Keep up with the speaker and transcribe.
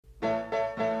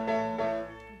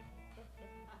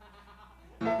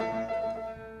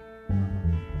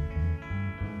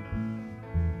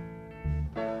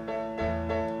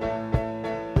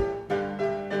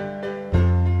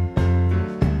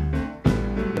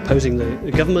opposing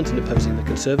the government and opposing the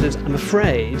Conservatives. I'm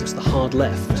afraid it's the hard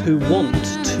left who want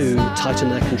to tighten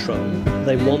their control.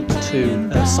 They want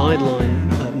to sideline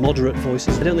moderate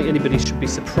voices. I don't think anybody should be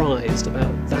surprised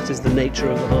about that is the nature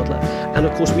of the hard left. And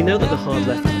of course we know that the hard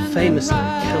left famously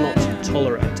cannot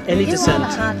tolerate any dissent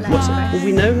whatsoever. Well,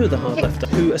 we know who the hard left are,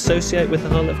 who associate with the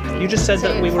hard left. You just said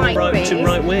that we were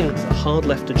right wing. The hard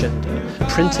left agenda,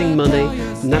 printing money,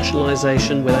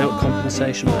 nationalisation without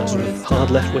compensation, that sort of hard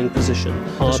left wing position.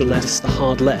 Hard left, the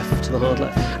hard left, the hard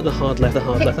left, the hard left, the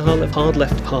hard left, the hard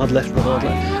left, hard left, hard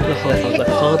left,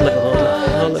 the hard left,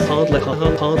 the hard left, hard left, hard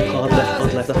left, hard left, hard left,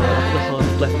 hard left, hard left, the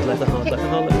hard left, the hard left, hard left,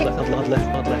 hard left, hard left, the hard left, the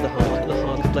hard left, the hard left, the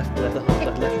hard left, the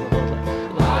hard left.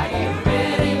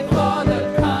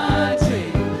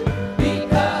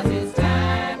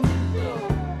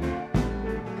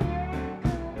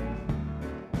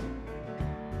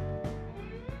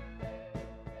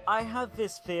 I have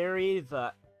this theory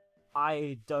that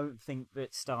I don't think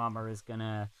that Starmer is going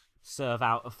to serve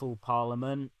out a full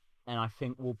parliament, and I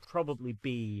think will probably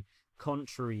be,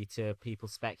 contrary to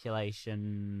people's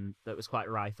speculation that was quite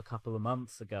rife a couple of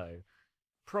months ago,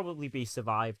 probably be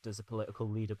survived as a political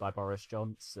leader by Boris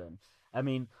Johnson. I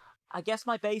mean, I guess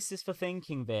my basis for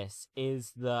thinking this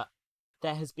is that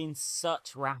there has been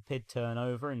such rapid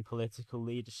turnover in political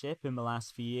leadership in the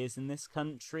last few years in this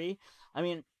country. I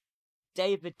mean,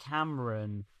 David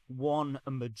Cameron won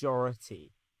a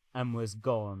majority and was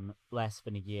gone less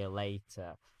than a year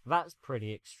later. That's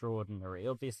pretty extraordinary.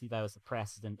 Obviously, there was a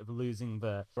precedent of losing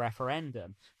the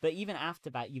referendum. But even after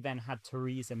that, you then had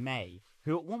Theresa May,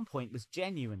 who at one point was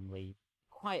genuinely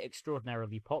quite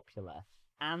extraordinarily popular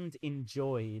and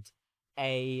enjoyed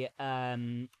a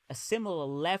similar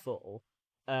level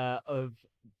of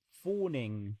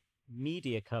fawning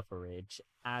media coverage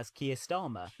as Keir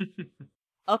Starmer.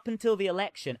 Up until the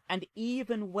election, and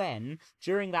even when,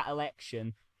 during that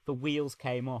election, the wheels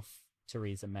came off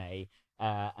Theresa May,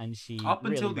 and she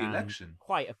ran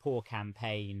quite a poor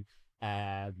campaign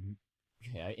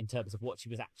in terms of what she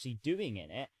was actually doing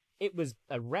in it. It was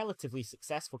a relatively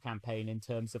successful campaign in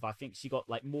terms of, I think she got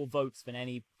like more votes than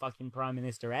any fucking prime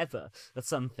minister ever, or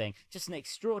something. Just an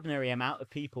extraordinary amount of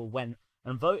people went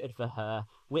and voted for her,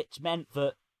 which meant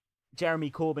that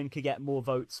Jeremy Corbyn could get more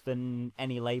votes than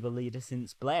any Labour leader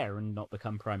since Blair and not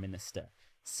become Prime Minister.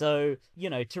 So,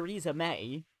 Theresa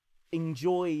May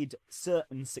enjoyed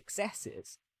certain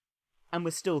successes and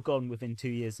was still gone within 2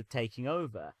 years of taking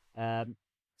over.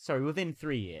 Within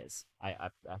 3 years. I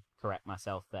correct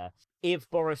myself there. If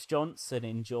Boris Johnson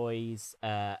enjoys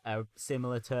a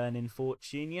similar turn in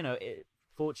fortunes,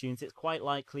 it's quite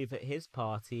likely that his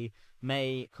party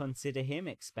may consider him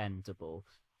expendable.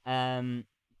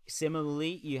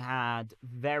 Similarly, you had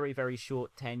very, very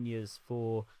short tenures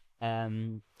for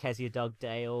Kezia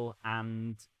Dugdale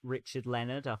and Richard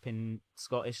Leonard up in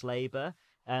Scottish Labour.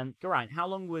 Geraint, how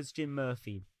long was Jim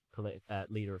Murphy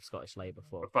leader of Scottish Labour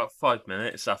for? About 5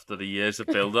 minutes after the years of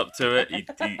build-up to it.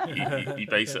 He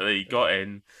basically got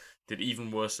in, did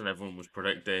even worse than everyone was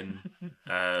predicting,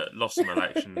 lost some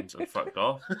elections and fucked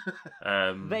off.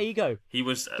 There you go. He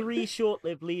was 3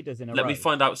 short-lived leaders in a row. Let me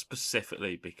find out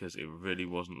specifically, because it really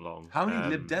wasn't long. How many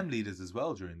Lib Dem leaders as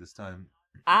well during this time?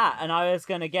 And I was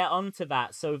going to get onto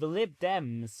that. So the Lib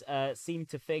Dems seem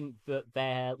to think that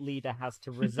their leader has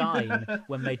to resign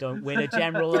when they don't win a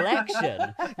general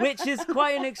election, which is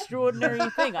quite an extraordinary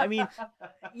thing. I mean,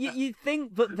 you'd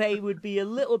think that they would be a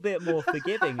little bit more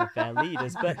forgiving of their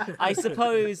leaders, but I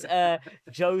suppose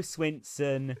Jo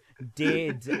Swinson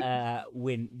did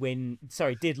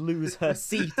did lose her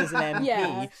seat as an MP.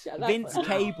 Yeah, Vince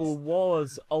Cable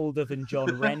was older than John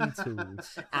Rentoul,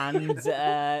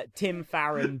 and Tim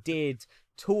Farron did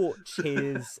torch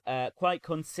his quite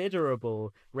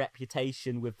considerable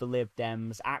reputation with the Lib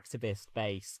Dems activist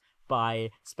base by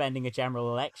spending a general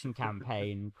election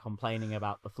campaign complaining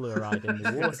about the fluoride in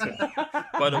the water.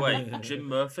 By the way, Jim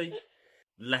Murphy,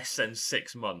 less than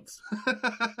 6 months.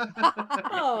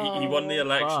 He won the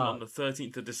election on the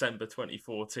 13th of December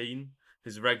 2014.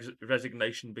 His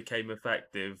resignation became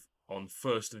effective on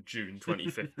 1st of June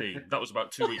 2015. That was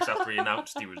about 2 weeks after he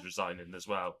announced he was resigning as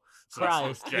well. So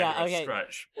that's a generous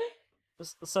stretch.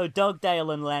 So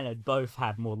Dugdale and Leonard both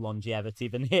had more longevity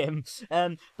than him.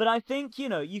 But I think,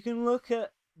 you can look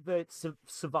at the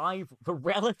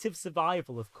relative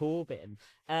survival of Corbyn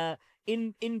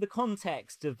in the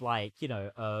context of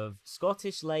of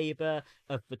Scottish Labour,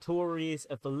 of the Tories,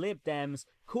 of the Lib Dems.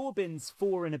 Corbyn's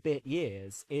 4 and a bit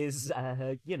years is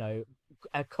a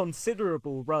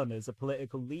considerable run as a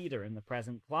political leader in the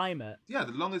present climate. Yeah,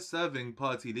 the longest serving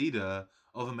party leader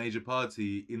of a major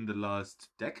party in the last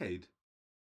decade.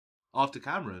 After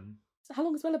Cameron. So how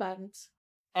long is Miliband?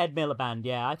 Ed Miliband,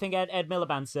 yeah. I think Ed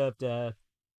Miliband served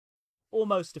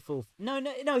almost a full... No,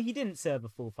 he didn't serve a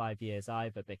full 5 years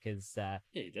either because... Yeah,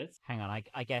 he did. Hang on,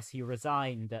 I guess he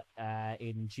resigned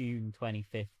in June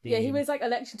 2015. Yeah, he was like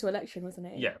election to election, wasn't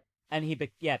he? Yeah. And he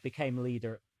became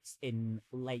leader in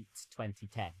late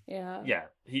 2010. Yeah. Yeah,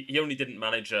 he only didn't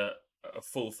manage a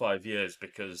full 5 years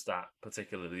because that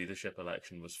particular leadership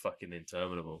election was fucking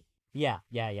interminable. Yeah.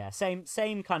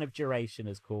 Same kind of duration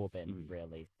as Corbyn,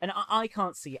 really. And I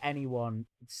can't see anyone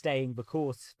staying the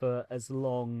course for as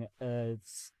long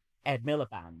as Ed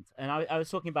Miliband. And I was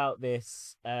talking about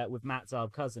this with Matt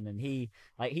Zarb Cousin, and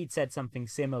he'd said something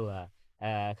similar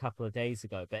a couple of days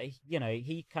ago. But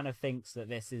he kind of thinks that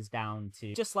this is down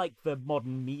to just like the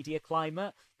modern media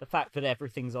climate, the fact that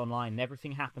everything's online and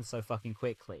everything happens so fucking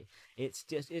quickly. It's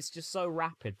just so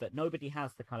rapid that nobody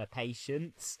has the kind of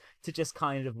patience to just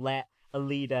kind of let a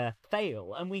leader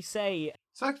fail. And we say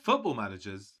It's like football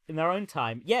managers. in their own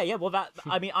time. Yeah. Well,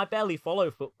 I barely follow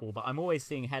football, but I'm always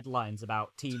seeing headlines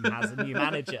about team has a new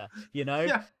manager.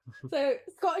 Yeah. So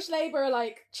Scottish Labour are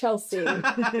like Chelsea.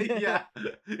 Yeah.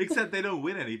 Except they don't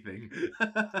win anything.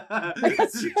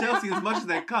 Chelsea, as much as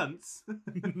they're cunts.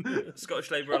 Scottish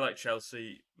Labour are like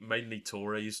Chelsea, mainly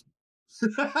Tories.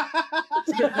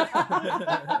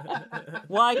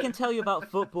 What I can tell you about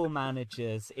football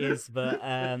managers is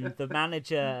that the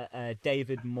manager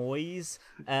David Moyes,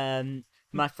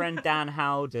 my friend Dan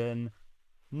Howden,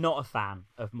 not a fan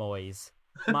of Moyes.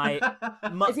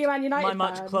 Is he a Man United my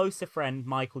much fan? closer friend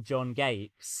Michael John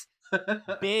Gapes,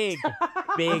 big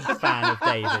fan of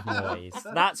David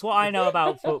Moyes. That's what I know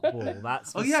about football.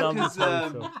 That's for some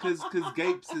total. because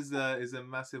Gapes is a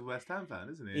massive West Ham fan,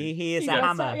 isn't he? He is He a does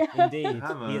hammer, that, yeah. indeed.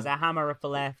 Hammer. He is a hammer of the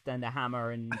left and a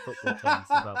hammer in football terms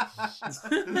as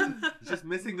well. Just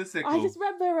missing the sickle. I just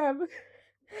remember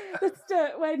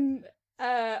when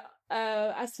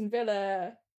Aston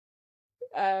Villa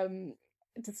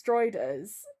destroyed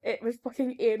us. It was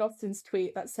fucking Ian Austin's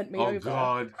tweet that sent me over.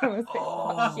 God. I was like,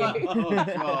 fuck you.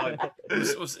 God.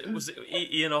 Was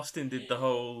it Ian Austin did the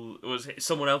whole...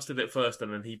 Someone else did it first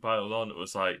and then he piled on. It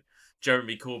was like,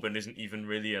 Jeremy Corbyn isn't even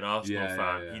really an Arsenal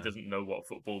fan. Yeah. He doesn't know what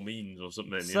football means or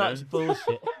something, Such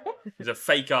bullshit. He's a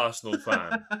fake Arsenal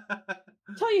fan.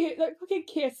 Tell you, like fucking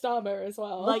Keir Starmer as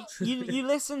well. Like you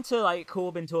listen to like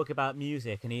Corbyn talk about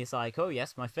music and he's like, oh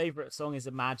yes, my favourite song is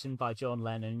Imagine by John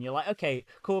Lennon, and you're like, okay,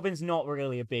 Corbyn's not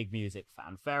really a big music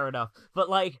fan, fair enough. But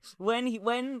like when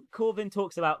Corbyn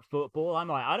talks about football, I'm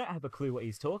like, I don't have a clue what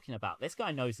he's talking about. This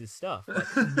guy knows his stuff.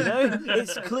 Like,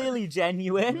 it's clearly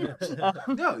genuine.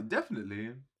 No, definitely.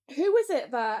 Who was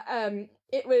it that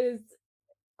it was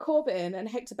Corbyn and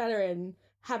Hector Bellerin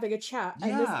having a chat,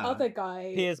 and this Yeah. other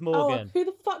guy, Piers Morgan. Oh, who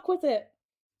the fuck was it?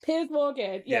 Piers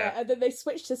Morgan. Yeah, Yeah. and then they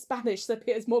switched to Spanish so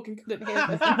Piers Morgan couldn't hear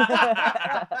them.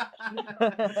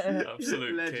 Absolute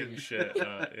king Legend. shit.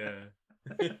 Yeah.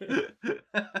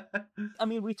 I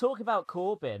mean, we talk about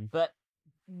Corbyn, but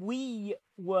we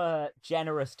were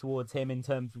generous towards him in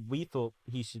terms of we thought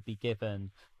he should be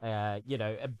given, at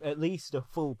least a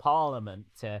full parliament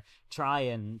to try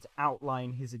and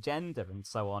outline his agenda and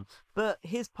so on. But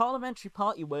his parliamentary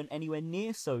party weren't anywhere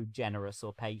near so generous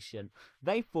or patient.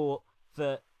 They thought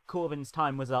that Corbyn's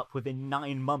time was up within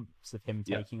 9 months of him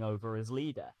Yeah. taking over as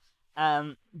leader.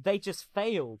 They just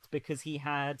failed because he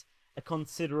had a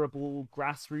considerable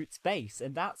grassroots base,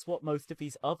 and that's what most of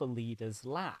these other leaders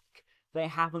lack. They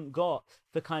haven't got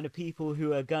the kind of people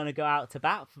who are going to go out to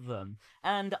bat for them.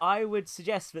 And I would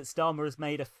suggest that Starmer has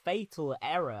made a fatal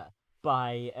error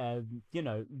by,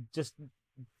 just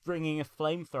bringing a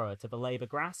flamethrower to the Labour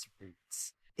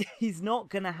grassroots. He's not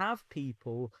going to have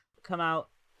people come out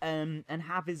and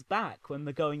have his back when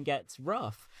the going gets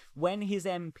rough. When his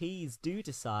MPs do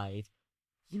decide,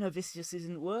 this just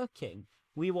isn't working.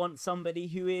 We want somebody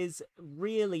who is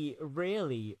really,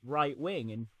 really right-wing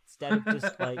instead of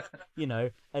just,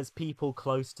 as people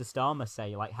close to Starmer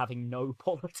say, like, having no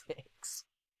politics.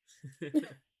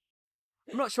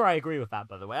 I'm not sure I agree with that,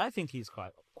 by the way. I think he's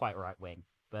quite right-wing.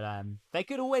 But they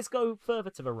could always go further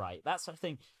to the right. That's the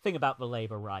thing about the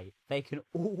Labour right. They can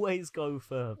always go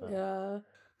further. Yeah.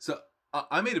 So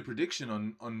I made a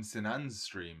prediction on Sinan's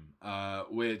stream,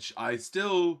 which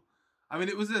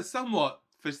it was a somewhat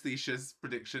facetious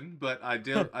prediction, but I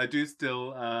do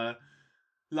still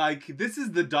this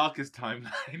is the darkest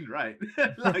timeline, right?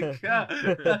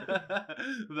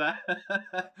 That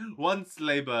once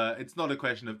Labour, it's not a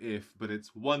question of if, but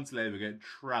it's once Labour get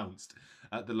trounced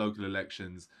at the local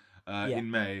elections in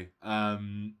May, that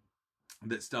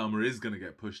Starmer is going to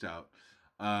get pushed out.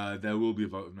 There will be a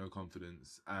vote of no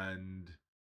confidence, and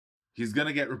he's going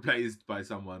to get replaced by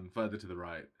someone further to the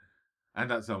right,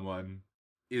 and that someone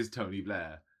is Tony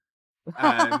Blair.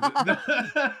 And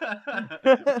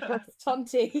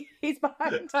Tonti, he's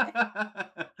behind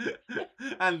it.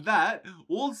 And that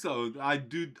also, I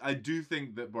do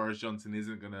think that Boris Johnson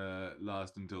isn't gonna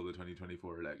last until the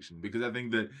 2024 election, because I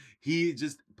think that he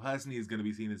just personally is going to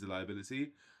be seen as a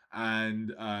liability,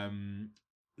 and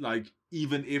like,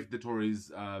 even if the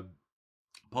Tories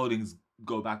pollings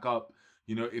go back up,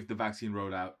 you know, if the vaccine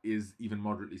rollout is even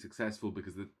moderately successful,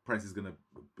 because the press is going to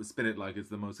spin it like it's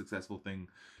the most successful thing,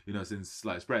 you know, since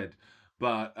sliced bread.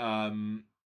 But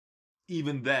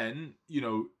even then, you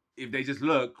know, if they just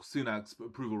look, Sunak's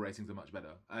approval ratings are much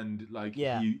better, and like,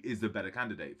 he is the better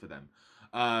candidate for them.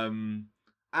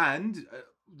 And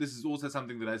this is also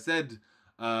something that I said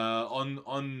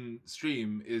on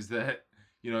stream, is that,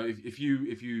 you know, if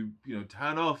you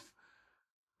turn off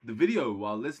the video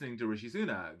while listening to Rishi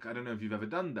Sunak, I don't know if you've ever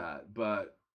done that,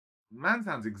 but the man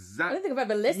sounds exactly... I don't think I've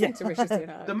ever listened to Rishi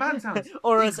Sunak. The man sounds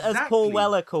or as Paul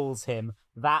Weller calls him,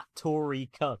 that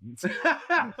Tory cunt.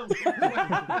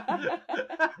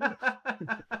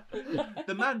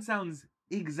 The man sounds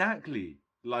exactly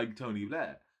like Tony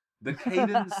Blair. The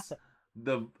cadence...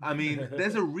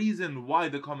 there's a reason why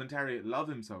the commentariat love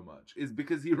him so much. Is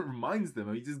because he reminds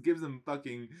them, he just gives them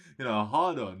fucking, you know, a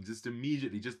hard on just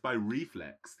immediately, just by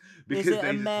reflex. Because is it they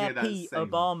a just Mayor hear that Pete same...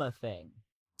 Obama thing?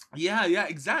 Yeah,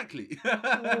 exactly.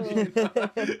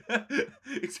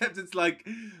 Except it's like,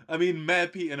 I mean, Mayor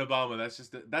Pete and Obama,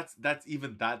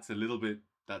 that's a little bit,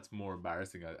 that's more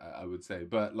embarrassing, I would say.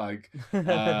 But like, because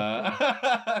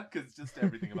just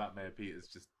everything about Mayor Pete is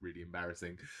just really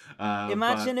embarrassing.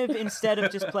 Imagine if instead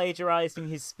of just plagiarizing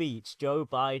his speech, Joe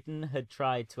Biden had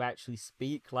tried to actually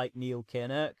speak like Neil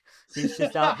Kinnock. He's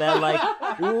just out there like,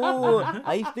 "Oh,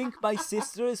 I think my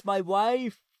sister is my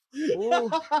wife." Oh.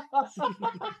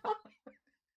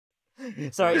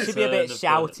 Sorry, it should be a bit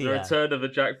shoutier. The return of the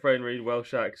Jack Frayne Reed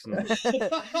Welsh accent. One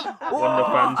of the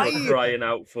fans were crying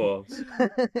out for.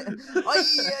 I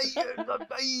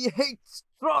hate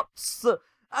struts.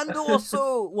 And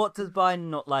also, what does Biden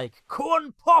not like?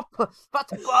 Corn pop, that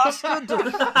bastard!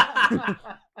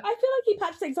 I feel like he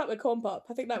patched things up with corn pop.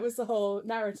 I think that was the whole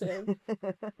narrative.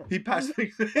 He patched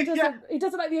things up. He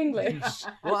doesn't like the English.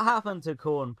 What happened to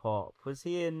corn pop? Was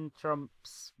he in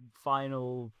Trump's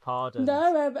final pardon?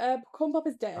 No, corn pop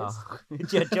is dead. Oh.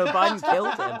 Joe Biden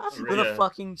killed him with a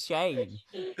fucking chain.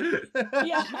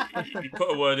 Yeah. He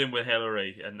put a word in with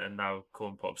Hillary, and now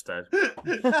corn pop's dead.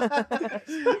 He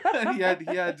had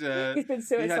He's been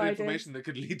suicided. He had information that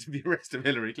could lead to the arrest of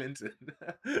Hillary Clinton.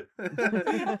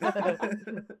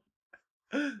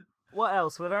 What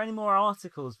else? Were there any more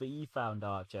articles that you found,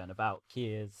 Arjun, about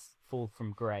Keir's fall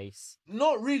from grace?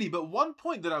 Not really, but one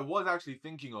point that I was actually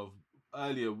thinking of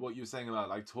earlier, what you were saying about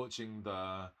like torching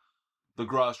the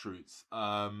grassroots,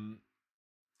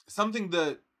 something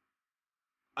that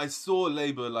I saw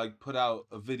Labour like put out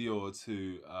a video or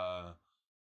two,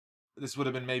 this would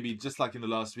have been maybe just like in the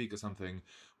last week or something,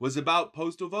 was about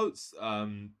postal votes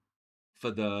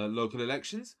for the local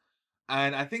elections.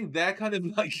 And I think they're kind of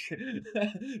like,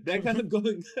 they're kind of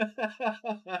going...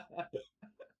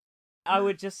 I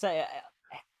would just say,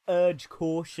 urge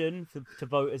caution to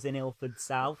voters in Ilford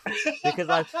South, because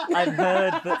I've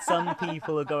heard that some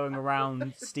people are going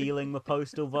around stealing the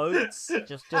postal votes,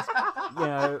 just you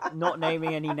know, not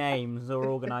naming any names or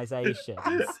organisations.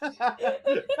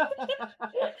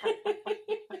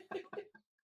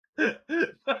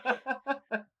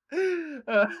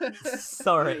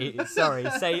 Sorry.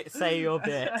 Say your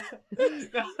bit.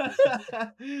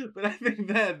 But I think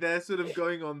they're sort of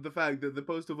going on the fact that the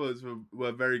postal votes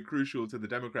were very crucial to the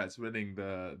Democrats winning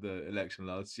the election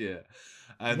last year,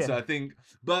 and so I think,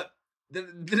 but the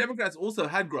Democrats also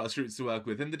had grassroots to work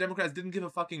with, and the Democrats didn't give a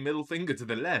fucking middle finger to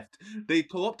the left. They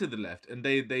co-opted the left, and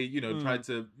they you know tried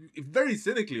to, very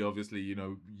cynically, obviously, you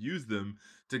know, use them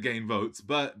to gain votes,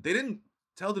 but they didn't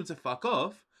tell them to fuck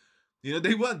off. You know,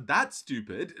 they weren't that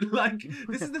stupid. Like,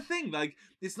 this is the thing. Like,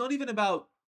 it's not even about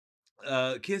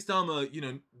Keir Starmer, you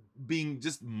know, being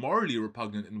just morally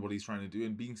repugnant in what he's trying to do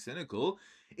and being cynical.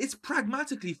 It's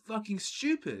pragmatically fucking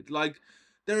stupid. Like,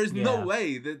 there is no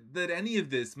way that any of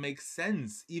this makes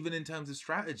sense, even in terms of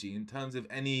strategy, in terms of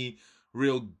any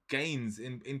real gains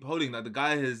in polling. Like, the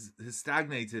guy has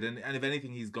stagnated, and if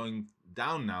anything, he's going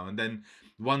down now. And then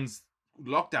once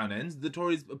lockdown ends, the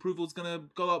Tories' approval is going to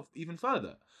go up even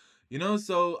further. You know,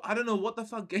 so I don't know what the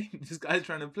fuck game this guy's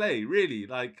trying to play, really.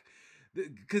 Like,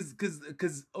 because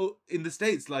in the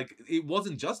States, like, it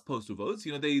wasn't just postal votes.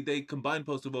 You know, they combined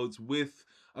postal votes with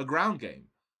a ground game.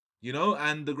 you know,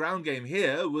 and the ground game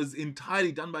here was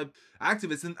entirely done by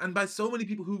activists and by so many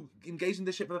people who engaged in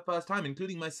this shit for the first time,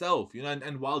 including myself, you know,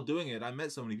 and while doing it, I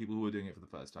met so many people who were doing it for the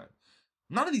first time.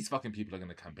 None of these fucking people are going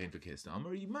to campaign for Keir Starmer.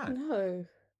 Are you mad? No.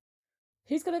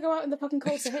 Who's going to go out in the fucking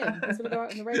cold for him? Who's going to go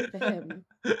out in the rain for him?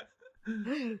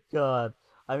 God.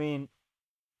 I mean,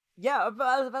 yeah,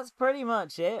 but that's pretty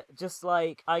much it. Just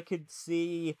like, I could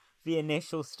see the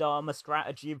initial Starmer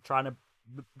strategy of trying to,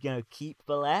 you know, keep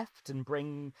the left and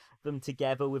bring them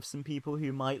together with some people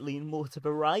who might lean more to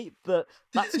the right, but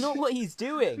that's not what he's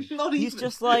doing. He's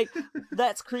just like,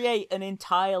 let's create an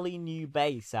entirely new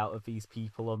base out of these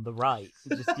people on the right.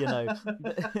 Just, you know,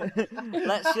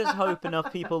 let's just hope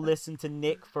enough people listen to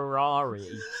Nick Ferrari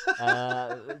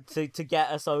to get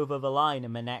us over the line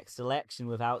in the next election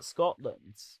without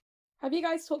Scotland. Have you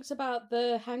guys talked about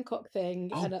the Hancock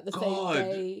thing? And at the same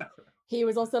day, he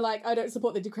was also like, I don't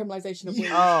support the decriminalisation of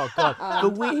weed. Oh,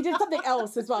 God. He did something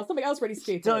else as well. Something else really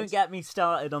stupid. Don't get me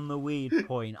started on the weed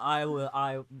point. I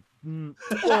was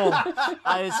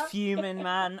fuming,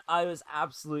 man. I was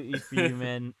absolutely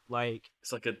fuming. Like,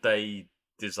 it's like a day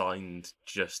designed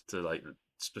just to, like,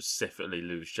 specifically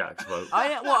lose Jack's vote.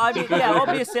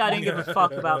 Obviously I didn't give a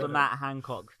fuck about the Matt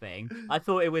Hancock thing. I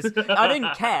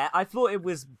didn't care. I thought it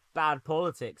was bad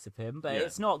politics of him, but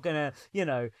it's not gonna, you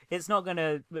know, it's not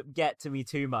gonna get to me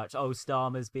too much. Oh,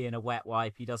 Starmer's being a wet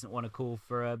wipe. He doesn't want to call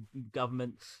for a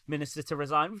government minister to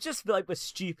resign. Just like the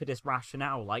stupidest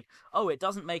rationale. Like, oh, it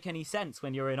doesn't make any sense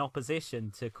when you're in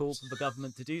opposition to call for the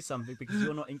government to do something because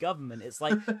you're not in government. It's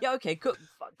like, yeah, okay, cool.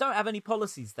 Don't have any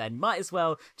policies then. Might as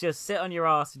well just sit on your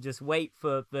ass and just wait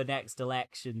for the next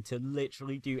election to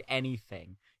literally do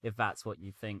anything if that's what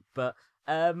you think. But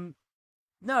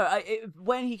no,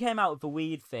 when he came out with the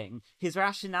weed thing, his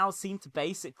rationale seemed to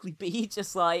basically be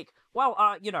just like, well,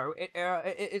 you know,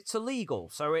 it's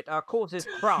illegal, so it causes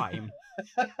crime.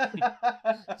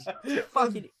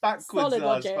 Fucking backwards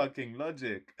ass fucking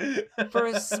logic. For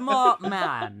a smart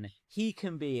man, he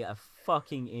can be a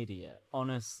fucking idiot,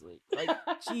 honestly. Like,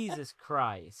 Jesus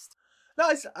Christ.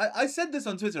 No, I said this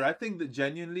on Twitter. I think that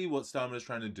genuinely what Starmer is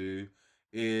trying to do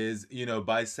is, you know,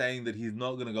 by saying that he's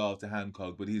not going to go after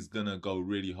Hancock, but he's going to go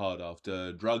really hard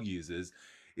after drug users,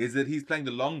 is that he's playing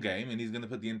the long game and he's going to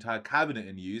put the entire cabinet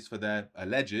in use for their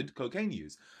alleged cocaine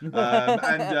use. This is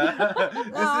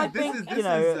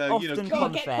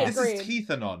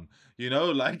Keithanon, you know,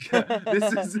 like,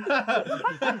 this is...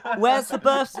 Where's the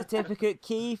birth certificate,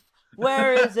 Keith?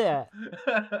 Where is it?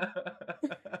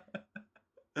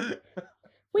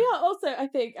 We are also, I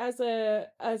think, as a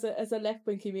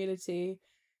left-wing community,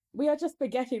 we are just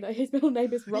forgetting that his middle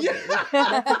name is Rodney.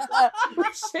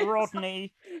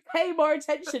 Rodney. Pay more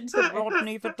attention to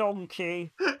Rodney the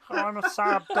donkey. I'm a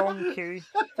sad donkey.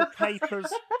 The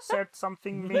papers said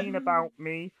something mean about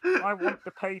me. I want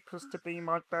the papers to be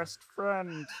my best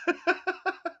friend.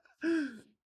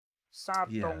 Sad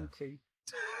donkey.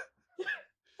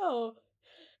 Oh.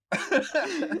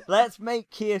 Let's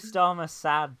make Keir Starmer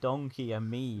sad donkey a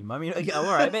meme. I mean, all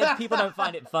right, maybe people don't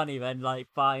find it funny, then like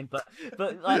fine, but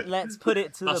like, let's put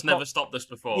it to That's never stopped us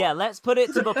before. Yeah, let's put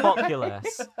it to the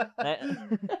populace.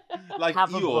 Like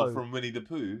Eeyore from Winnie the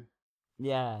Pooh.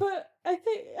 Yeah, but I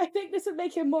think this would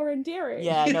make him more endearing.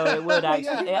 Yeah, no, it would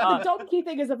actually. The donkey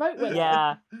thing is a vote winner.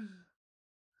 Yeah.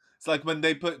 It's like when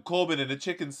they put Corbyn in a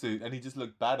chicken suit and he just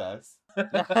looked badass.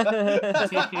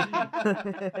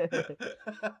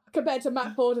 Compared to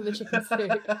Matt Ford in the chicken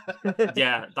suit.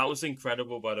 Yeah, that was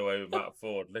incredible, by the way, with Matt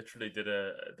Ford. Literally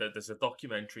there's a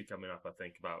documentary coming up, I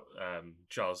think, about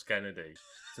Charles Kennedy.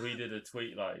 So he did a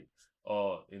tweet like,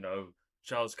 oh, you know,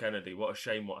 Charles Kennedy, what a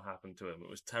shame what happened to him. It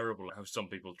was terrible how some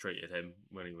people treated him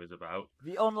when he was about.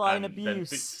 The online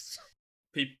abuse.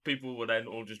 People were then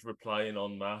all just replying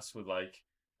en masse with like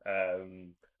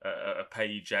a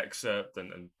page excerpt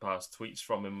and past tweets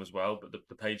from him as well, but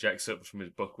the page excerpt was from his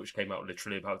book, which came out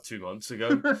literally about 2 months ago,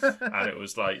 and it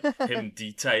was like him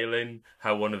detailing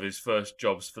how one of his first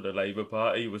jobs for the Labour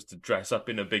Party was to dress up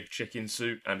in a big chicken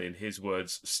suit and, in his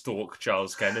words, stalk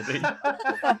Charles Kennedy.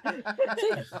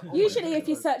 Usually if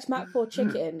you search Matt Ford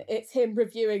chicken, it's him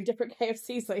reviewing different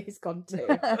KFCs that he's gone to.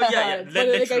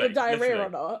 Whether they go to diarrhea or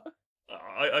not.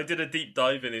 I did a deep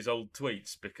dive in his old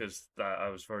tweets because I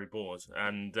was very bored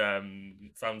and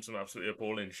found some absolutely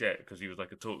appalling shit because he was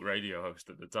like a talk radio host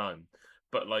at the time.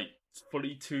 But like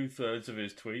fully 2/3 of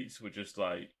his tweets were just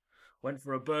like, went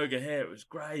for a burger here, it was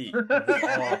great.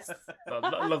 I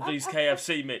love these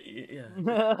KFC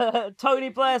yeah. Tony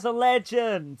Blair's a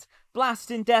legend.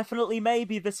 Blast Indefinitely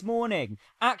Maybe this morning.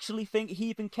 Actually think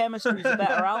Heathen Chemistry's a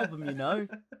better album, you know.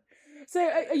 So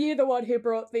are you the one who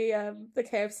brought the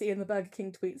KFC and the Burger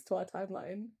King tweets to our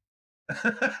timeline?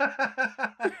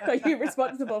 Are you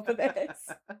responsible for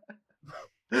this?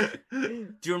 Do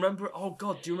you remember? Oh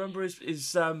God, do you remember his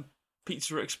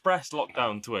Pizza Express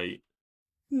lockdown tweet?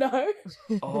 No.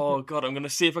 Oh God, I'm gonna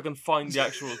see if I can find the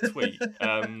actual tweet.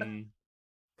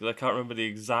 Because I can't remember the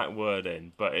exact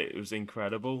wording, but it was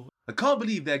incredible. I can't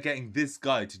believe they're getting this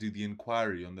guy to do the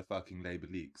inquiry on the fucking Labour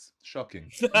leaks. Shocking.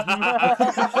 It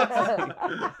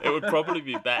would probably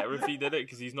be better if he did it,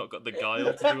 because he's not got the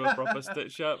guile to do a proper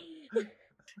stitch up.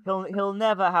 He'll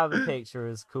never have a picture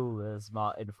as cool as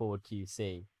Martin Ford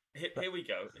QC. Here we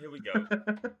go.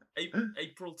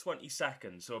 April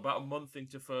 22nd, so about a month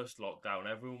into first lockdown,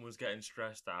 everyone was getting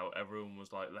stressed out. Everyone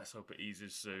was like, let's hope it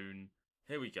eases soon.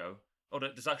 Here we go. Oh,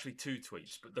 there's actually 2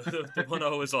 tweets, but the one I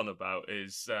was on about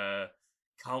is,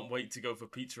 can't wait to go for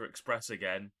Pizza Express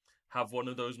again. Have one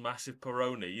of those massive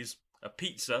Peronis, a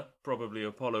pizza, probably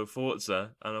Apollo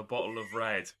Forza, and a bottle of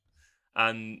red.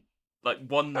 And, like,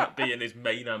 one that being his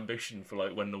main ambition for,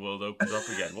 like, when the world opens up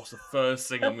again. What's the first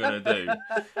thing I'm going to do?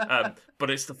 But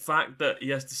it's the fact that he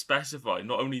has to specify,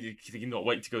 not only did he not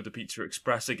wait to go to Pizza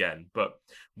Express again, but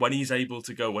when he's able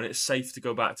to go, when it's safe to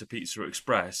go back to Pizza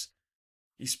Express,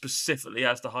 he specifically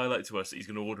has to highlight to us that he's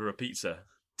going to order a pizza.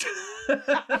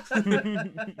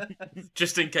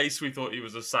 Just in case we thought he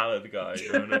was a salad guy,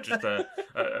 just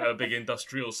a big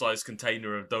industrial-sized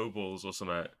container of dough balls or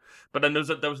something. But then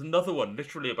there was another one,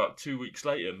 literally about 2 weeks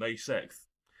later, May 6th.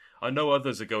 I know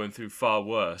others are going through far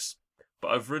worse, but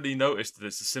I've really noticed that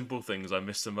it's the simple things I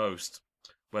miss the most.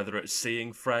 Whether it's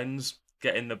seeing friends,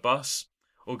 getting the bus,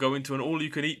 or going to an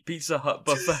all-you-can-eat Pizza Hut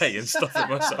buffet and stuffing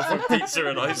myself with pizza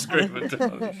and ice cream.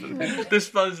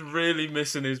 This man's really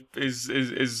missing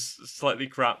his slightly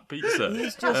crap pizza.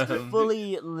 He's just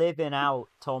fully living out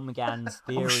Tom Gann's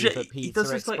theory that Pizza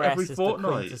Express like is the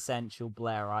quintessential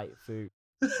Blairite food.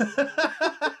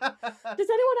 Does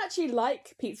anyone actually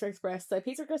like Pizza Express? So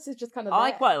Pizza Express is just kind of. I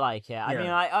there. quite like it. I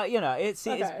Yeah. mean,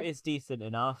 it's decent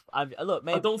enough. Look,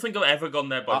 maybe I don't think I've ever gone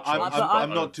there by choice. I'm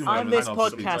not too. I'm this fan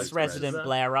of podcast Pizza resident Express.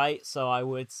 Blairite, so I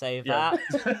would say Yeah.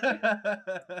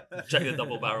 that. Check the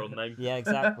double-barrel name. Yeah,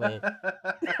 exactly.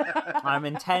 I'm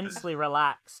intensely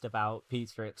relaxed about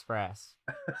Pizza Express.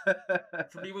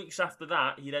 3 weeks after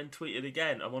that, he then tweeted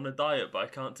again, I'm on a diet, but I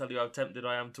can't tell you how tempted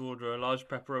I am to order a large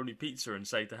pepperoni pizza and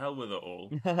say to hell with it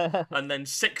all. And then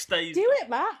 6 days... Do it,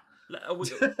 Matt.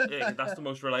 Yeah, that's the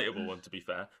most relatable one, to be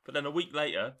fair. But then a week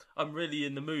later, I'm really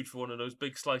in the mood for one of those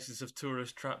big slices of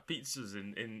tourist trap pizzas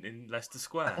in Leicester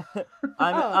Square.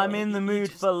 I'm in the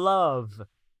mood for love,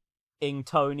 in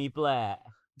Tony Blair.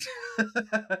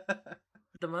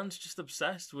 The man's just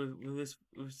obsessed with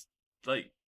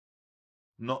like...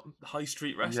 Not high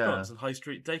street restaurants and high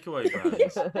street takeaway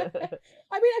brands. I mean,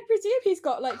 I presume he's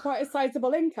got like quite a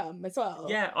sizable income as well.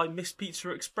 Yeah, I miss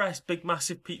Pizza Express. Big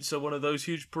massive pizza, one of those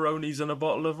huge Peronis and a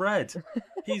bottle of red.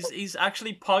 He's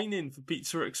actually pining for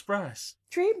Pizza Express.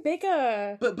 Dream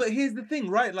bigger. But here's the thing,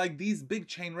 right? Like these big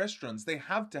chain restaurants, they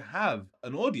have to have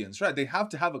an audience, right? They have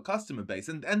to have a customer base,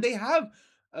 and they have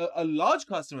a large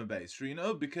customer base,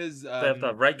 because They have to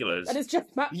have regulars. And it's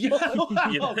just Matt. Yeah. Ford.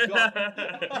 Oh, God.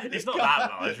 It's not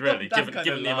that large, really, given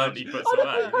the amount he puts I'm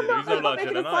away. He's no not larger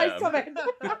making than a I face am. comment.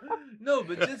 No,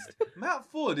 but just Matt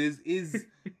Ford is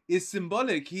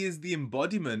symbolic. He is the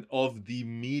embodiment of the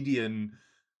median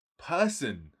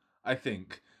person, I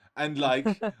think, and like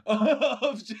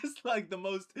of just like the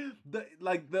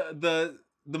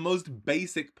most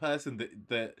basic person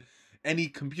that any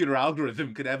computer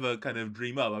algorithm could ever kind of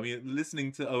dream up. I mean,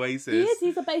 listening to Oasis.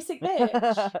 He's a basic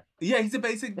bitch. Yeah, he's a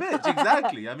basic bitch.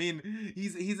 Exactly. I mean,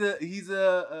 he's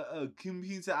a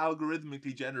computer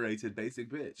algorithmically generated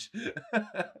basic bitch.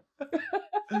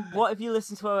 What if you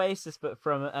listen to Oasis, but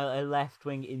from a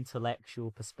left-wing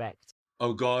intellectual perspective?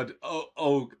 Oh God!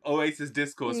 Oh! Oasis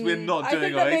discourse. We're not I doing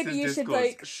think that Oasis maybe you should, discourse.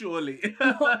 like, Surely.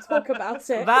 Not talk about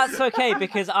it. That's okay,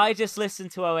 because I just listen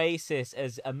to Oasis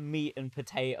as a meat and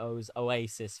potatoes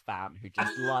Oasis fan who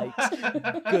just likes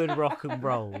good rock and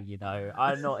roll,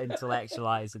 I'm not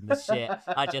intellectualizing the shit.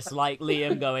 I just like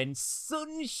Liam going,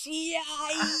 sunshine!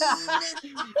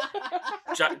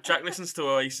 Jack listens to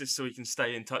Oasis so he can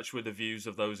stay in touch with the views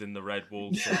of those in the red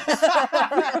wall suits.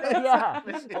 Yeah,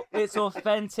 it's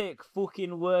authentic fucking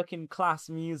working class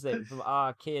music from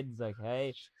our kids,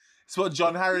 okay? It's what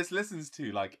John Harris listens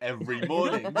to like every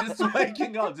morning, just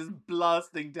waking up, just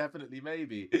blasting Definitely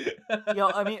Maybe.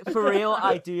 I mean, for real,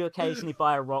 I do occasionally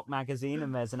buy a rock magazine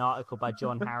and there's an article by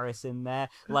John Harris in there.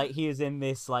 Like, he is in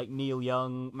this, like, Neil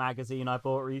Young magazine I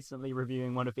bought recently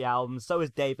reviewing one of the albums. So is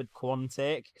David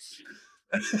Quantick.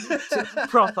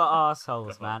 Proper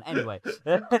assholes, man. Anyway,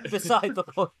 beside the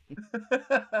point.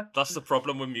 That's the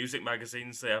problem with music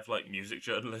magazines. They have like music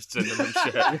journalists in them and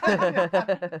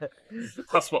shit.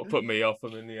 That's what put me off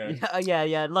them in the end.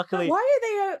 Yeah. Luckily,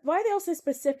 why are they also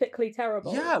specifically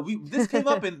terrible? Yeah, this came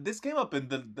up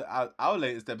in our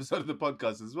latest episode of the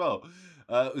podcast as well.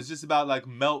 It was just about like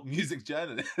melt music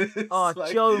journalists. Oh,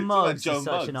 like, Joe Muggs Joe is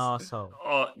such an asshole.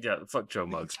 Oh yeah, fuck Joe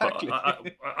Muggs. Exactly. But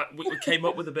we came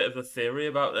up with a bit of a theory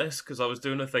about this because I was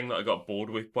doing a thing that I got bored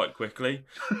with quite quickly.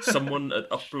 Someone had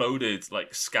uploaded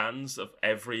like scans of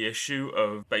every issue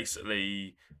of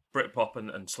basically Britpop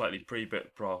and slightly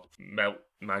pre-Britpop Melt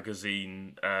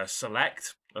magazine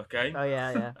Select. Okay. Oh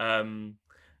yeah. And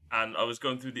I was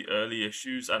going through the early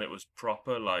issues, and it was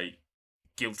proper like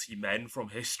guilty men from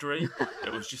history.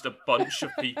 It was just a bunch of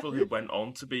people who went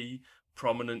on to be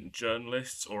prominent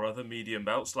journalists or other media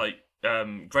melts. Like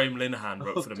Graham Linehan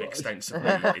wrote for them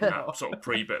extensively in that sort of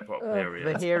pre-Britpop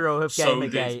period. The hero of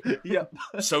Gamergate.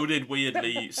 So did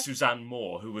weirdly Suzanne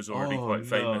Moore, who was already quite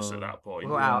famous at that point.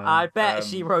 Wow, I bet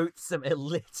she wrote some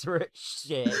illiterate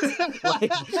shit.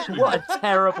 Like, what a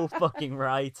terrible fucking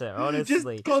writer,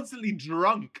 honestly. Just constantly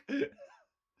drunk.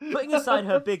 Putting aside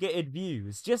her bigoted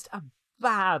views, just a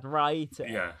bad writer.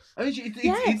 Yeah. I mean,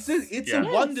 it's a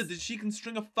wonder that she can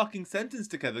string a fucking sentence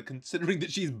together, considering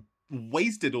that she's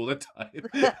wasted all the time.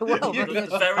 Well, You know,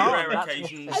 very rare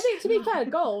occasions. I think, to be fair,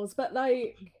 goals, but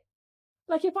like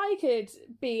if I could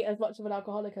be as much of an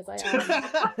alcoholic as I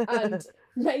am and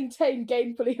maintain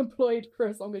gainfully employed for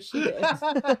as long as she did,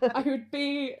 I would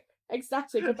be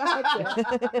ecstatic about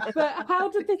it. But how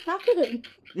did this happen?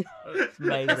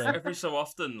 Amazing. Every so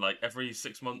often, like every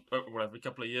 6 months or every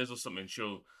couple of years or something,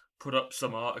 she'll put up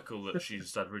some article that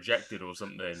she's had rejected or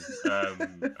something,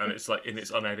 and it's like in its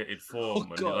unedited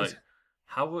form, and you're like,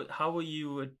 how are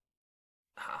you?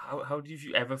 How have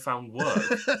you ever found work?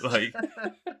 Like,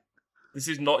 this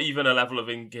is not even a level of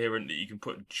incoherent that you can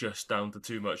put just down to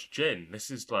too much gin. This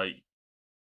is like,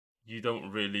 you don't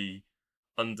really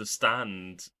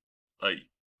understand like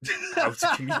how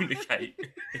to communicate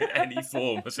in any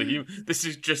form as a human. This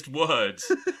is just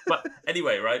words. But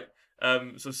anyway, right?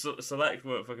 So Select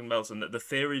were fucking Melton. The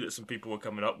theory that some people were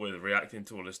coming up with, reacting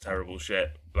to all this terrible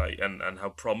shit, like, and how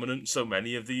prominent so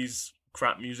many of these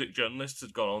crap music journalists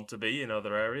had gone on to be in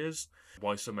other areas,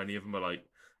 why so many of them are like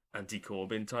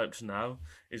anti-Corbyn types now,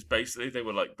 is basically they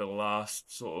were like the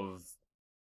last sort of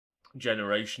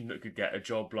generation that could get a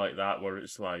job like that, where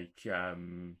it's like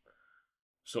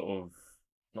sort of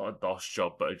not a DOS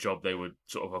job, but a job they would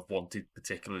sort of have wanted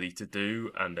particularly to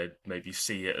do, and they'd maybe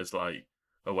see it as like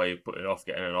a way of putting off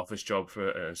getting an office job for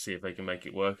it and see if they can make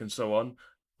it work and so on,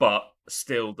 but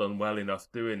still done well enough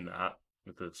doing that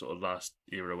with the sort of last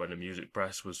era when the music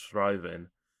press was thriving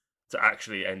to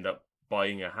actually end up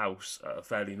buying a house at a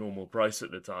fairly normal price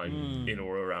at the time in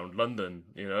or around London,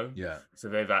 you know? Yeah. So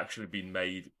they've actually been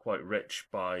made quite rich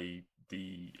by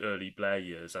the early Blair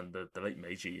years and the late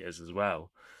Major years as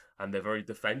well. And they're very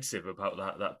defensive about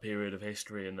that period of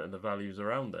history and the values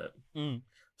around it. Mm.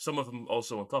 Some of them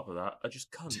also, on top of that, are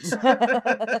just cunts.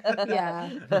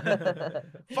 Yeah.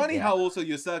 Funny how also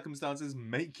your circumstances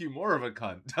make you more of a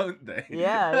cunt, don't they?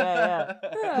 Yeah.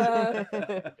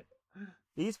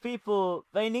 These people,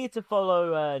 they need to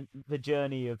follow the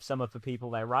journey of some of the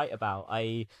people they write about,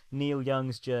 i.e. Neil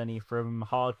Young's journey from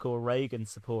hardcore Reagan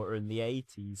supporter in the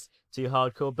 80s to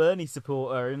hardcore Bernie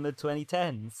supporter in the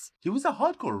 2010s. He was a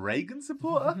hardcore Reagan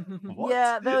supporter? What?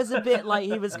 Yeah, there was a bit like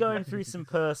he was going through some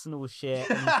personal shit.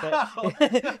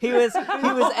 And he was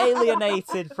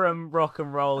alienated from rock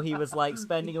and roll. He was like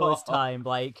spending all his time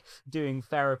like doing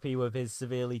therapy with his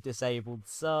severely disabled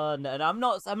son. And I'm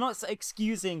not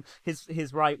excusing his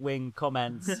right wing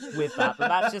comments with that, but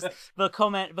that's just the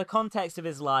context of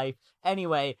his life.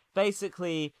 Anyway,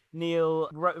 basically, Neil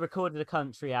recorded a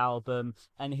country album,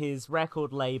 and his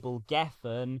record label,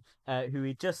 Geffen, who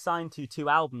he just signed to 2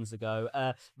 albums ago,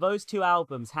 those 2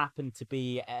 albums happened to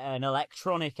be an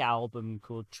electronic album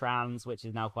called Trans, which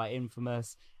is now quite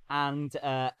infamous, and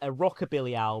a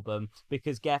rockabilly album,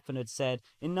 because Geffen had said,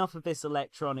 enough of this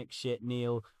electronic shit,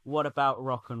 Neil, what about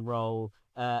rock and roll?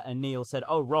 And Neil said,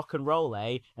 oh, rock and roll,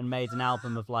 eh? And made an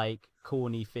album of, like,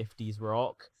 corny 50s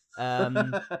rock.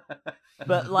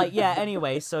 But like, yeah,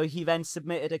 anyway, so he then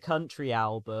submitted a country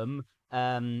album,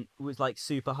 it was like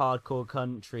super hardcore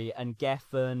country, and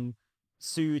Geffen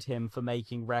sued him for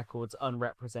making records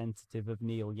unrepresentative of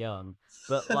Neil Young.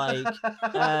 But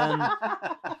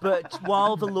but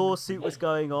while the lawsuit was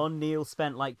going on, Neil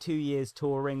spent like 2 years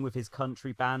touring with his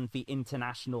country band, the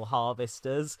International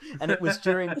Harvesters, and it was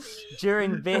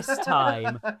during this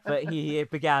time that he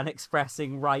began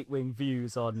expressing right-wing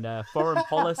views on foreign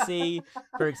policy.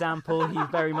 For example, he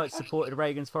very much supported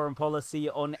Reagan's foreign policy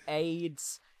on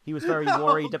AIDS. He was very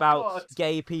worried about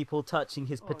gay people touching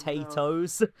his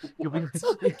potatoes. No.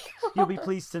 You'll be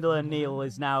pleased to learn Neil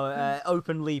is now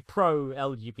openly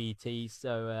pro-LGBT.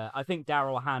 So I think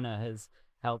Daryl Hannah has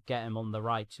helped get him on the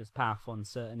righteous path on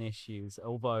certain issues.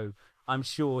 Although I'm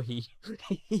sure he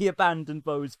abandoned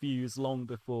those views long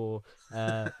before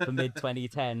the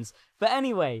mid-2010s. But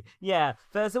anyway, yeah,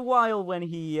 there's a while when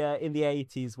he, in the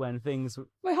 80s, when things...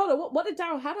 Wait, hold on, what did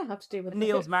Daryl Hannah have to do with it?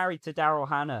 Neil's married to Daryl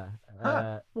Hannah.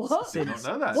 What? Since, I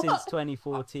don't know that. since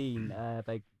 2014.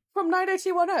 From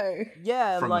 90210?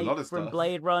 Yeah, From a lot of from stuff.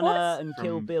 Blade Runner What? and From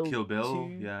Kill Bill. Kill Bill,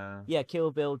 2. yeah. Yeah,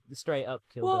 Kill Bill, straight up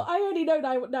Kill Well, Bill. I only know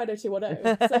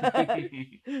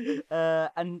 90210. So.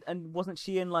 And wasn't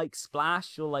she in like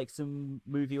Splash or like some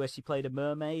movie where she played a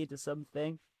mermaid or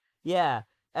something? Yeah.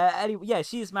 Anyway, yeah,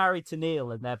 she's married to Neil,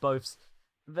 and they're both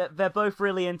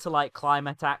really into like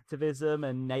climate activism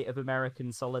and Native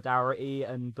American solidarity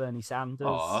and Bernie Sanders.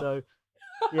 Aw. So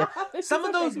yeah. Some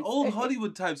of those old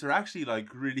Hollywood types are actually like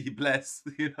really blessed,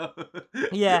 you know.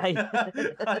 Yeah.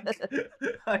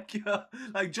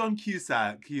 like John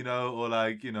Cusack, you know, or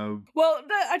like, you know. Well,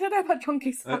 no, I don't know about John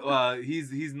Cusack. Well,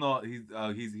 he's not.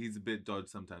 He's a bit dodged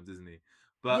sometimes, isn't he?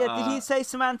 But Yeah, did he say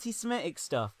some anti-Semitic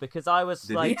stuff? Because I was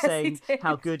Did he? like Yes, he saying did.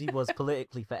 how good he was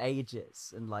politically for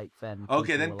ages, and like then.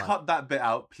 Okay, people then were like, cut that bit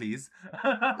out, please.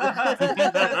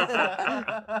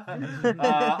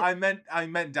 I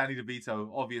meant Danny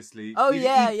DeVito, obviously. Oh, Easy-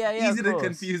 yeah, easy- yeah, yeah, Easy of to course.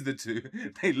 confuse the two.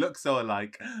 They look so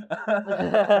alike.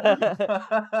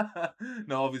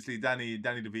 No, obviously Danny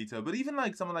DeVito, but even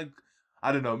like someone like,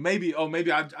 I don't know, maybe I'm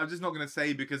just not gonna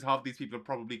say because half these people are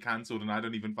probably cancelled and I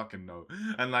don't even fucking know.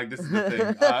 And like this is the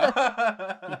thing.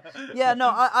 Yeah, no,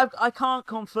 I can't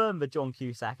confirm the John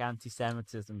Cusack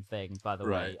anti-Semitism thing. By the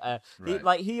way,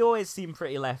 right. he always seemed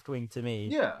pretty left wing to me.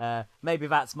 Yeah. Maybe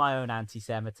that's my own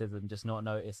anti-Semitism, just not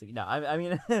noticing. No, I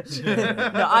mean, no,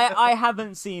 I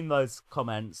haven't seen those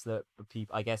comments that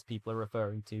I guess people are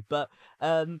referring to, but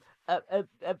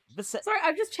Sorry,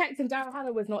 I've just checked and Daryl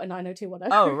Hannah was not in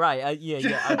 90210. Oh right,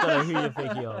 yeah, I don't know who you're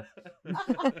thinking of.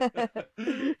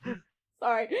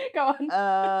 Sorry, go on.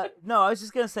 No, I was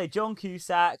just gonna say John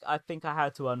Cusack. I think I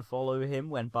had to unfollow him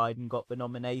when Biden got the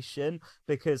nomination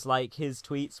because like his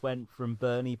tweets went from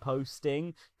Bernie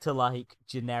posting to like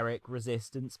generic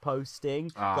resistance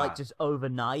posting, like just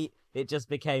overnight. It just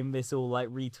became this all like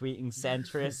retweeting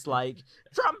centrist, like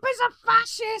Trump is a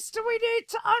fascist. We need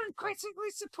to uncritically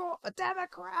support the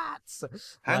Democrats.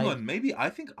 Hang Like, on, maybe I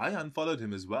think I unfollowed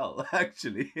him as well,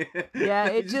 actually. Yeah,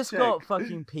 Let me it just check. got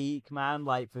fucking peak, man.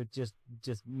 Like for just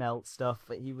melt stuff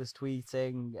that he was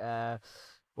tweeting,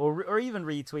 or even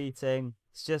retweeting.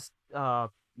 It's just,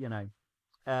 you know.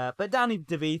 But Danny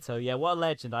DeVito, yeah, what a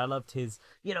legend. I loved his,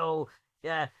 you know.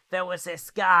 Yeah, there was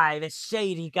this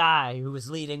shady guy who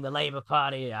was leading the Labour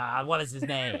Party. What is his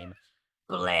name?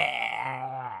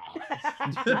 Blair.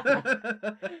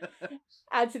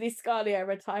 Anthony Scalia,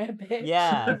 retire bitch.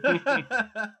 Yeah.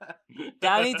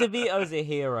 Danny DeVito's a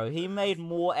hero. He made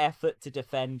more effort to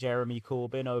defend Jeremy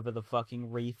Corbyn over the fucking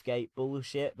Reefgate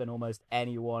bullshit than almost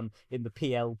anyone in the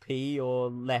PLP or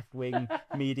left-wing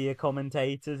media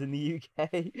commentators in the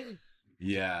UK.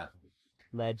 Yeah.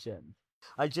 Legend.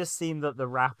 I just seen that the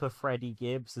rapper Freddie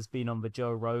Gibbs has been on the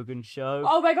Joe Rogan show.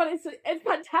 Oh my god, it's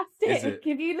fantastic. Is it?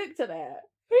 Have you looked at it?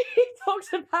 He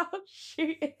talks about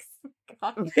shooting some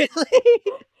guy. Really?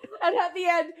 And at the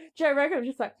end, Joe Rogan was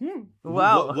just like,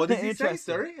 Wow. What did he say? Interesting.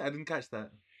 Sorry, I didn't catch that.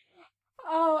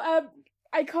 Oh,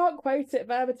 I can't quote it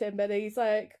verbatim, but he's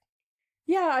like,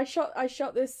 yeah, I shot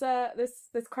this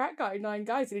this crack guy, 9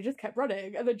 guys, and he just kept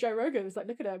running. And then Joe Rogan was like,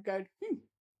 look at him, going,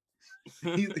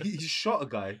 He shot a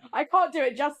guy. I can't do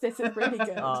it justice. It's really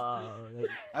good.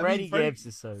 Freddie Gibbs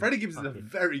is so. Freddie Gibbs is a fucking-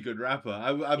 very good rapper.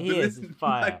 I've He been is listening.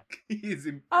 fire. Like, he is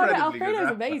Oh no, incredibly good Alfredo's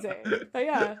rapper. amazing. But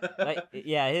yeah. Like,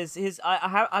 yeah, his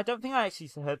I don't think I actually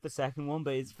heard the second one,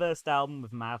 but his first album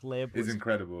with Madlib was It's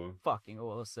incredible. fucking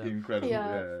awesome. Incredible.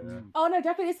 Yeah. Yeah. Oh no,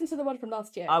 definitely listen to the one from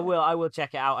last year. I will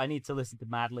check it out. I need to listen to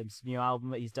Madlib's new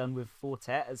album that he's done with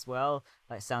Fortet as well.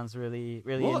 That sounds really,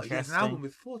 really What? He has interesting. an album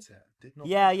with Fortet? Did not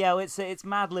Yeah, well, it's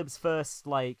Madlib's first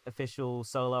like official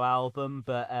solo album,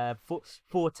 but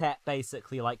Fortet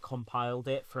basically like compiled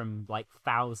it from like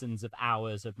thousands of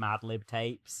hours of Madlib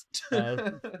tapes.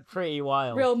 Pretty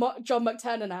wild. Real John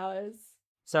McTernan hours.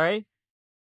 Sorry?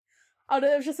 Oh no,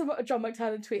 there was just a John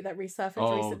McTernan tweet that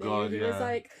resurfaced recently. God, he yeah. was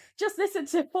like, "Just listen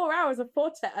to 4 hours of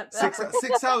Fortet." 6 hours.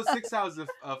 6 hours of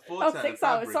Fortet. 6 hours.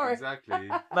 Fabric, Sorry. exactly.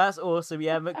 That's awesome.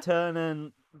 Yeah,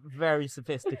 McTernan, very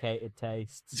sophisticated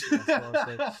tastes.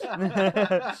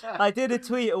 I did a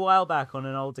tweet a while back on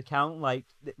an old account, like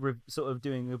sort of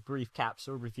doing a brief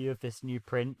capsule review of this new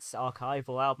Prince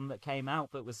archival album that came out,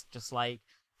 but was just like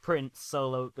Prince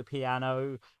solo at the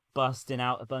piano, busting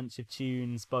out a bunch of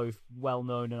tunes, both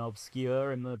well-known and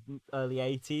obscure, in the early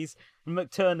 80s. And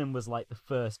McTernan was like the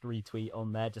first retweet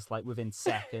on there, just like within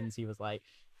seconds. He was like,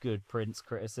 good Prince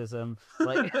criticism.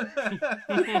 Like,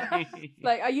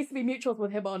 like I used to be mutuals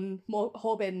with him on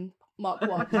Horbin Mark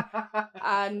 1.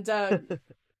 And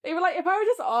they were like, if I would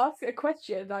just ask a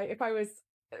question, like if I was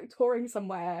touring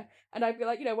somewhere and I'd be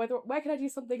like, where can I do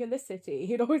something in this city,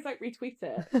 he'd always like retweet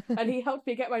it. And he helped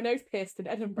me get my nose pierced in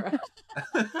Edinburgh.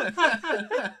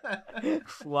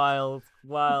 wild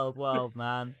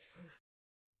man.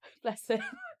 Bless him.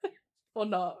 Or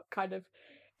not, kind of.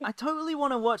 I totally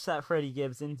want to watch that Freddie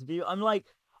Gibbs interview. I'm like,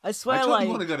 I swear, I totally like,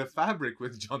 want to go to Fabric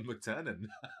with John McTernan.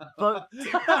 both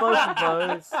of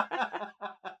those.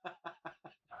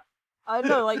 I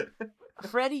know, like,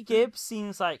 Freddie Gibbs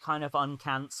seems like kind of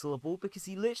uncancelable because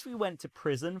he literally went to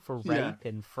prison for rape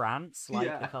in France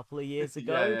a couple of years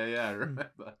ago. Yeah, I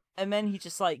remember. And then he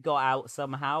just like got out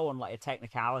somehow on like a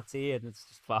technicality, and it's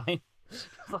just fine.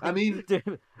 Like, I mean,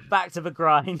 dude, back to the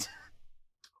grind.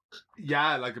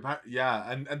 Yeah,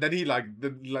 and then he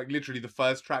literally the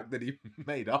first track that he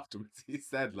made afterwards, he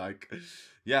said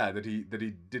that he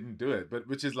didn't do it, but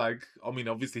which is like, I mean,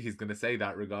 obviously he's gonna say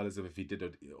that regardless of if he did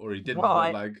or he didn't.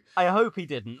 Well, but I hope he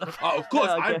didn't. Oh, of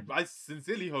course, Okay. I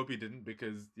sincerely hope he didn't,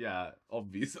 because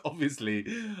obviously,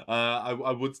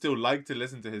 I would still like to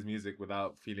listen to his music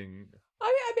without feeling.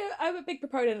 I'm a big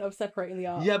proponent of separating the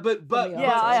art. Yeah, but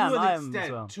I am as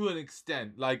well. To an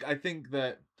extent, like I think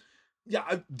that.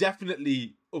 Yeah,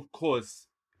 definitely, of course,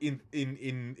 in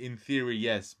theory,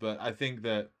 yes, but I think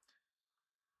that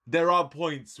there are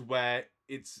points where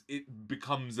it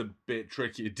becomes a bit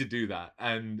tricky to do that,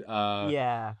 and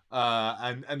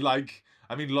and like,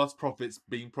 I mean, Lost Prophets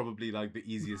being probably like the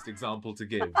easiest example to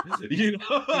give, you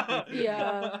know?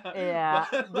 Yeah.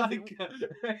 Like,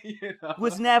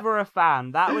 Was never a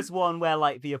fan. That was one where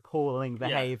like the appalling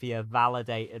behavior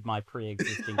validated my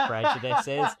pre-existing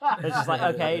prejudices. It's just like,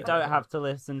 okay, don't have to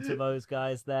listen to those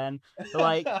guys then. But,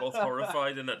 like, both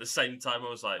horrified, and at the same time I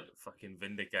was like, fucking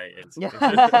vindicated.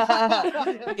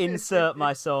 Insert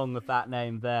my song with that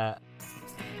name there.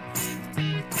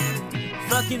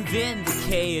 Fucking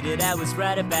vindicated, I was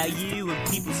right about you. When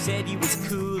people said you was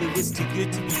cool, it was too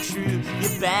good to be true.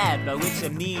 You're bad, by which I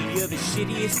mean you're the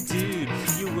shittiest dude.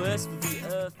 You're worse for the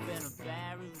earth than a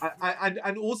barrel.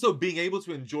 And also being able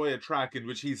to enjoy a track in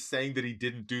which he's saying that he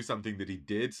didn't do something that he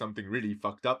did, something really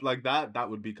fucked up like that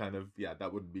would be kind of,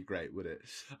 that wouldn't be great, would it?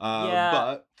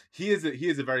 But he is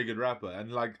a very good rapper,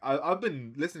 and like I've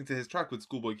been listening to his track with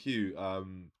Schoolboy Q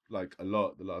like a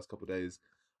lot the last couple of days.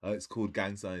 It's called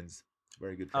Gang Signs.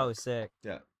 Very good track. Oh, sick.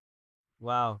 Yeah.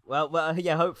 Wow. Well,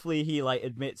 yeah, hopefully he like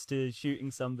admits to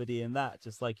shooting somebody in that,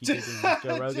 just like he did in the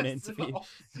Joe Rogan interview.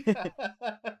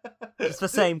 It's the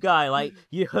same guy, like,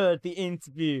 you heard the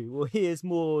interview, well, here's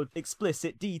more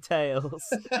explicit details.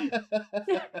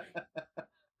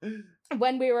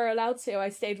 When we were allowed to, I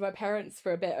stayed with my parents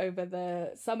for a bit over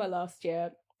the summer last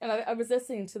year, and I was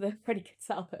listening to the Freddie Gibbs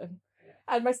album,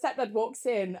 and my stepdad walks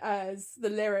in as the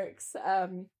lyrics,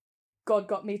 God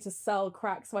got me to sell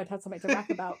crack so I'd had something to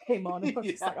rap about came on, and I was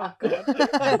just like, oh god.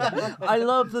 I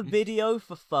love the video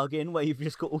for Fuggin' where you've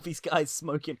just got all these guys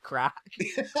smoking crack.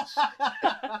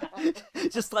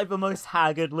 Just like the most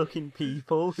haggard looking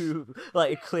people who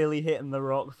like are clearly hitting the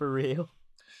rock for real.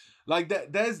 Like,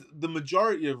 there's the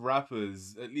majority of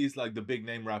rappers, at least like the big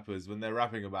name rappers, when they're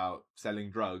rapping about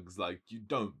selling drugs, like, you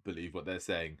don't believe what they're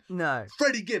saying. No.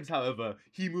 Freddie Gibbs, however,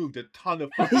 he moved a ton of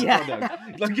fucking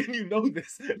product. Like, and you know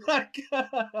this. Like,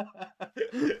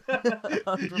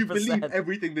 you believe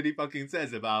everything that he fucking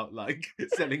says about, like,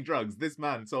 selling drugs. This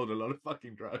man sold a lot of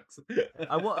fucking drugs.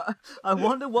 I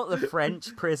wonder what the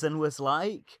French prison was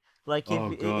like. Like,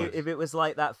 if it was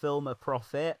like that film A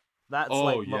Prophet. That's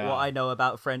what I know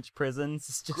about French prisons.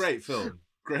 It's just... Great film.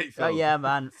 Oh yeah,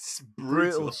 man. It's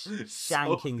brutal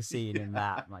shanking scene in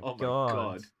that. My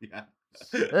God. Yeah.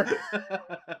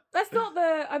 That's not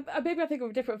the... maybe I think of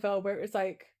a different film where it was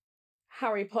like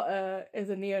Harry Potter is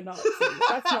a neo-Nazi.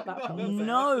 That's not that film, is it?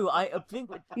 No, I think...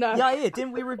 No. Yeah,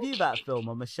 didn't we review that film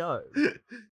on the show?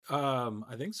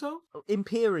 I think so.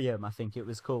 Imperium, I think it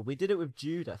was called. We did it with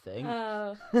Jude, I think.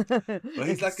 Well,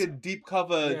 he's like a deep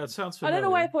cover. Yeah, it sounds I familiar. don't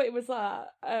know why I thought it was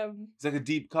that. He's like a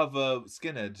deep cover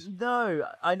skinhead. No,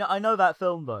 I know that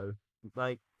film though.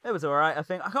 Like, it was alright, I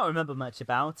think. I can't remember much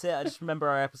about it. I just remember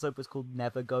our episode was called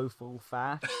Never Go Full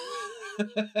Fash. You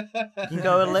can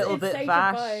go a little It's bit sage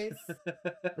fash. advice.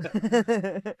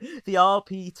 The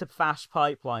RP to fash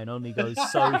pipeline only goes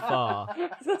so far. I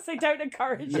was gonna say, don't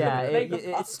encourage Yeah, them to make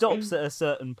it a stops at a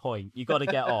certain point. You got to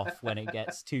get off when it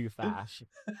gets too fash.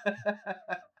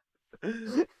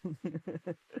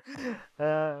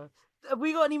 Have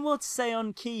we got any more to say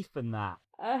on Keith than that?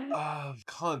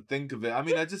 Can't think of it. I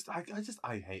mean, I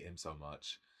hate him so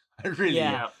much. I really,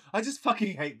 I just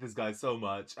fucking hate this guy so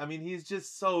much. I mean, he's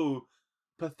just so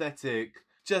pathetic.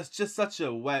 Just such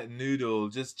a wet noodle.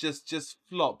 Just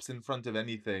flops in front of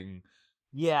anything.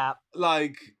 Yeah.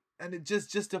 Like, and it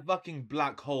just a fucking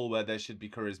black hole where there should be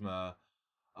charisma.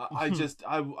 I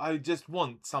just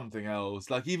want something else.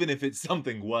 Like, even if it's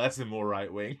something worse and more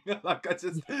right wing, like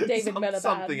David Miliband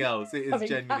something else. It is coming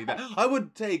genuinely back. that. I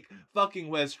would take fucking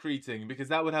Wes Streeting because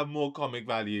that would have more comic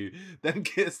value than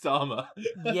Keir Starmer.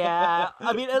 Yeah,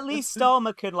 I mean, at least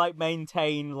Starmer can like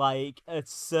maintain like a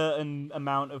certain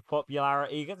amount of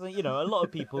popularity. Because, you know, a lot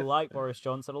of people like Boris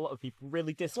Johnson, a lot of people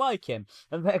really dislike him,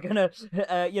 and they're gonna,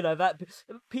 that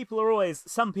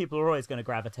some people are always gonna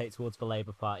gravitate towards the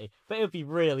Labour Party. But it would be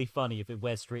really funny if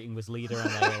Wes Streeting was leader and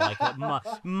they were like at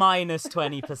minus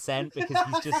 20% because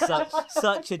he's just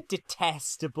such a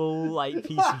detestable like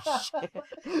piece of shit.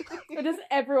 But just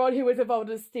everyone who was involved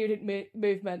in the student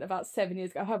movement about 7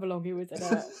 years ago, however long he was in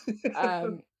it,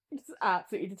 just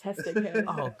absolutely detesting him.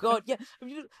 Oh god, yeah. I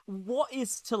mean, what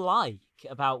is to like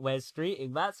about Wes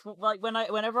Streeting? That's like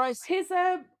whenever I his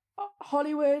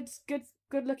Hollywood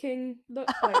good looking look.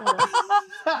 Wait, hold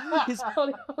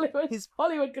on. his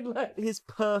Hollywood good look. his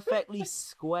perfectly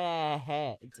square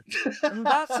head. And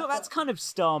that's kind of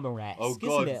Starmer-esque, Oh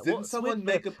god, isn't it? didn't someone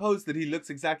make a post that he looks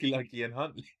exactly like Ian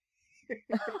Huntley?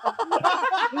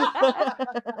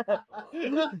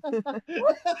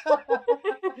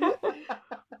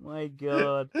 My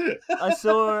god. I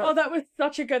saw... Oh, that was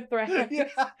such a good thread. Yeah.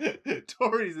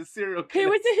 Tory's a serial killer.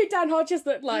 Who was it who Dan Hodges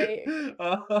looked like?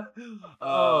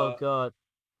 Oh god.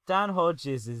 Dan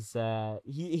Hodges is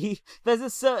he there's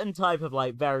a certain type of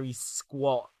like very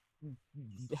squat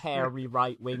hairy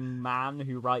right-wing man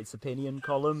who writes opinion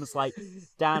columns like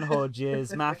Dan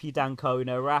Hodges, Matthew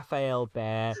D'Ancona, Raphael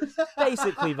Bear,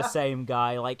 basically the same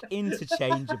guy, like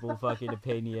interchangeable fucking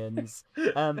opinions.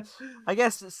 I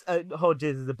guess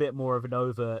Hodges is a bit more of an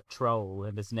overt troll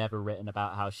and has never written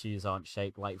about how shoes aren't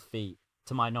shaped like feet,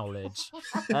 to my knowledge.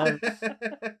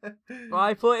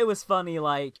 I thought it was funny,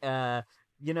 like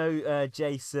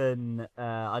Jason,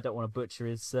 I don't want to butcher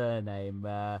his surname,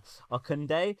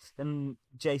 Okunde, and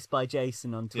Jace by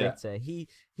Jason on Twitter. Yeah. He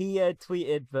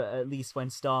tweeted that at least when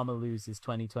Starmer loses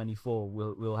 2024,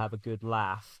 we'll have a good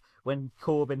laugh. When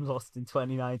Corbyn lost in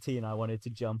 2019, I wanted to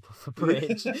jump off a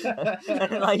bridge.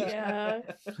 And, like, Yeah.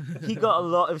 he got a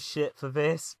lot of shit for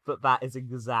this, but that is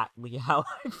exactly how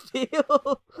I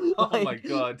feel. Oh my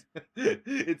god.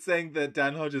 It's saying that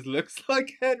Dan Hodges looks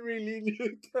like Henry Lee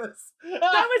Lucas.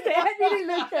 That was it, Henry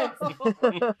Lee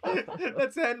Lucas.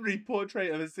 That's Henry, portrait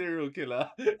of a serial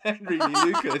killer. Henry Lee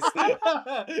Lucas.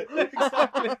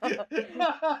 Exactly.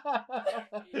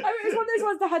 I mean, it was one of those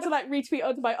ones that I had to like retweet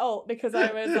onto my alt because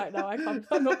I was like, no, I can't.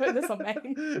 I'm not putting this on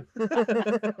main.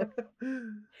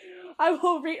 I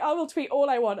will tweet all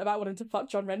I want about wanting to fuck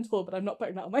John Rentoul, but I'm not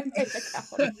putting that on my main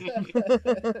account.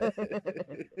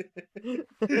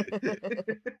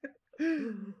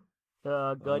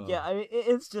 Oh god, yeah. I mean,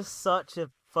 it's just such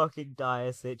a fucking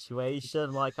dire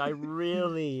situation. Like, I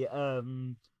really,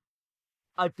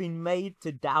 I've been made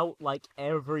to doubt like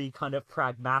every kind of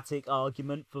pragmatic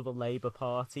argument for the Labour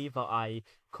Party that I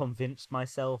convinced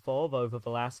myself of over the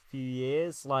last few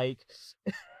years. Like,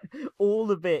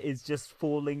 all of it is just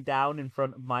falling down in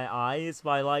front of my eyes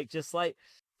by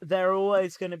they're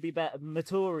always going to be better than the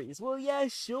Tories. Well, yeah,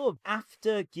 sure.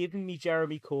 After giving me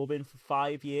Jeremy Corbyn for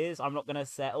 5 years, I'm not going to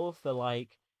settle for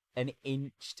like an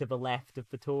inch to the left of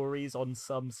the Tories on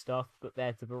some stuff, but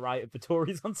they're to the right of the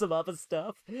Tories on some other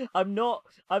stuff. I'm not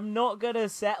gonna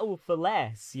settle for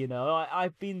less, you know.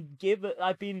 I've been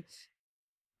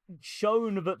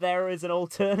shown that there is an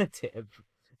alternative,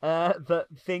 that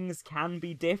things can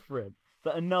be different,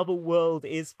 that another world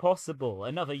is possible,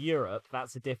 another Europe.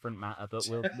 That's a different matter, but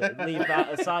we'll leave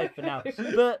that aside for now.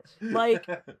 But like,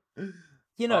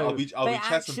 you know, Are we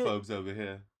Chesson-phobes over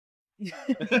here?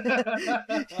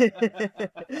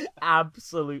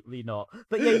 Absolutely not.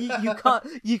 But yeah,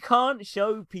 you can't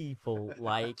show people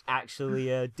like actually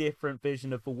a different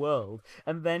vision of the world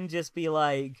and then just be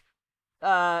like,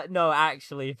 no,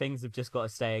 actually, things have just got to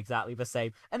stay exactly the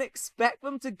same, and expect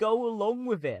them to go along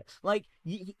with it. Like,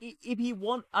 if he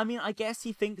I mean, I guess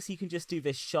he thinks he can just do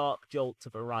this sharp jolt to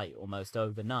the right almost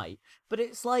overnight, but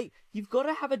it's like, you've got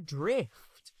to have a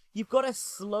drift. You've got to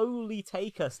slowly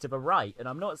take us to the right, and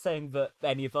I'm not saying that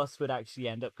any of us would actually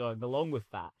end up going along with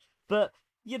that, but,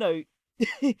 you know,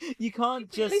 you can't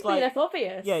just, like... less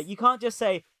obvious. Yeah, you can't just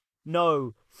say,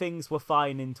 no, things were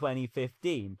fine in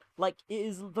 2015. Like,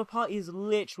 the party is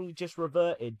literally just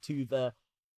reverted to the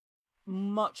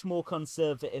much more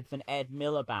conservative than Ed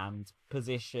Miliband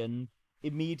position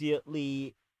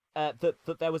immediately, that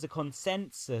there was a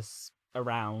consensus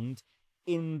around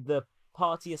in the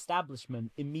party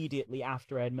establishment immediately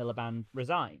after Ed Miliband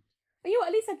resigned. But you know,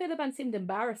 at least Ed Miliband seemed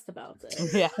embarrassed about it.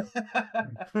 Yeah.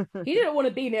 He didn't want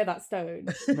to be near that stone.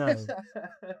 No.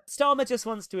 Starmer just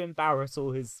wants to embarrass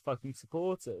all his fucking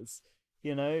supporters,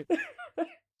 you know?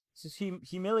 It's just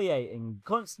humiliating.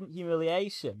 Constant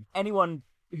humiliation. Anyone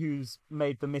who's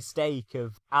made the mistake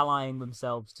of allying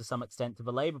themselves to some extent to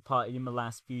the Labour Party in the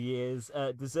last few years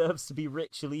deserves to be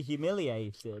ritually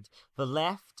humiliated. The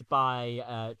left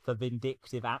by the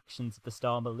vindictive actions of the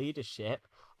Starmer leadership,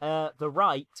 the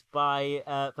right by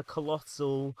the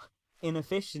colossal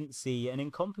inefficiency and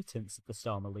incompetence of the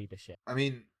Starmer leadership. I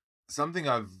mean, something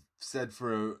I've said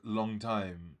for a long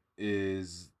time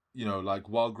is, you know, like,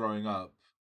 while growing up,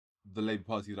 the Labour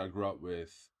Party that I grew up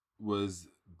with was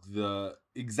the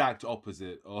exact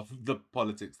opposite of the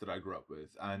politics that I grew up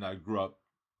with, and I grew up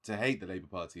to hate the Labour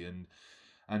Party and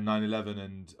 9/11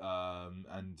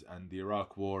 and the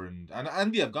Iraq War and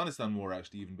the Afghanistan War,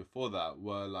 actually, even before that,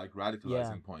 were like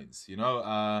radicalizing points, you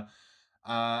know,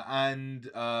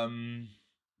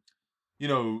 you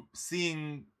know,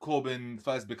 seeing Corbyn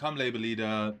first become Labour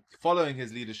leader, following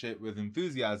his leadership with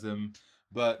enthusiasm,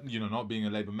 but, you know, not being a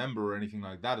Labour member or anything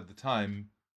like that at the time,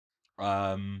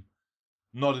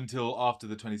 not until after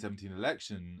the 2017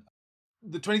 election.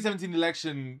 The 2017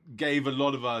 election gave a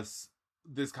lot of us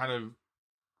this kind of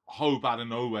hope out of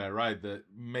nowhere, right? That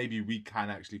maybe we can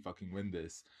actually fucking win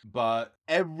this. But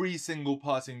every single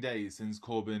passing day since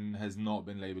Corbyn has not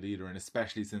been Labour leader, and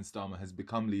especially since Starmer has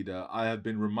become leader, I have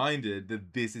been reminded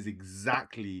that this is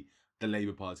exactly the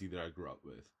Labour Party that I grew up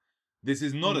with. This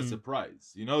is not a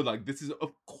surprise, you know? Like, this is,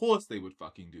 of course they would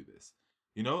fucking do this,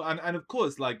 you know? And of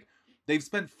course, like, they've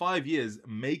spent 5 years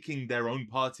making their own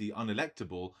party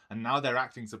unelectable, and now they're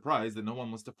acting surprised that no one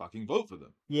wants to fucking vote for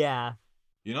them. Yeah.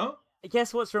 You know? I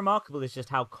guess what's remarkable is just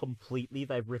how completely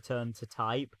they've returned to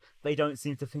type. They don't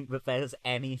seem to think that there's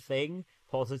anything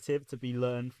positive to be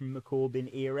learned from the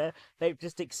Corbyn era. They've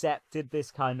just accepted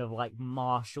this kind of, like,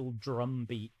 martial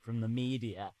drumbeat from the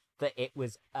media that it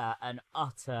was an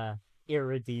utter,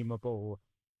 irredeemable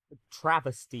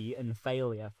travesty and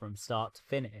failure from start to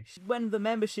finish. When the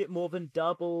membership more than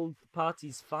doubled, the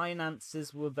party's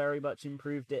finances were very much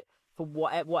improved. It, for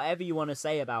whatever you want to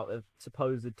say about the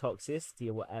supposed toxicity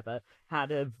or whatever,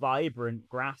 had a vibrant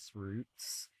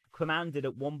grassroots, commanded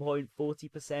at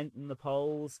 1.40% in the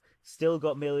polls, still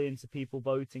got millions of people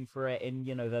voting for it in,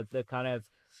 you know, the kind of,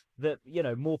 the, you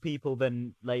know, more people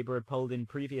than Labour had polled in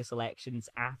previous elections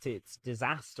at its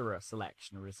disastrous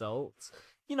election results.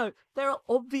 You know, there are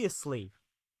obviously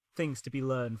things to be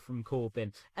learned from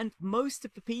Corbyn, and most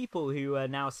of the people who are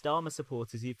now Starmer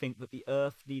supporters who think that the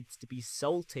earth needs to be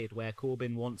salted where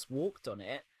Corbyn once walked on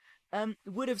it,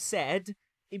 would have said,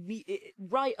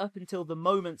 right up until the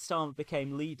moment Starmer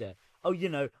became leader, oh, you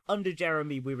know, under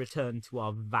Jeremy we returned to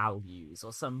our values,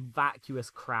 or some vacuous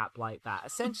crap like that.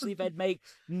 Essentially, they'd make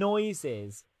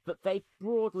noises but they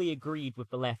broadly agreed with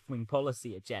the left-wing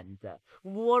policy agenda.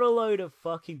 What a load of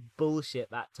fucking bullshit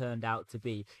that turned out to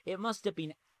be. It must have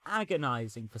been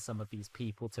agonizing for some of these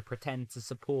people to pretend to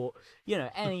support, you know,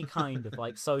 any kind of,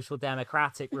 like, social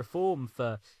democratic reform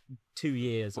for 2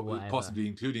 years or whatever. Possibly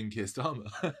including Keir Starmer.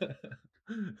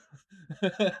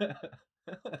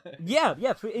 Yeah,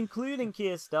 including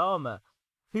Keir Starmer,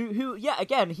 who, yeah,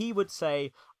 again, he would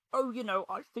say, oh, you know,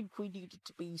 I think we needed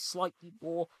to be slightly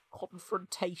more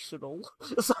confrontational.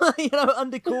 So, you know,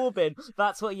 under Corbyn,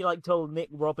 that's what he, like, told Nick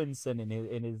Robinson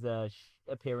in his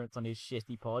appearance on his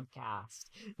shitty podcast.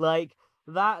 Like,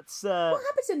 that's... What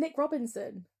happened to Nick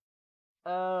Robinson?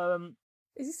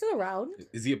 Is he still around?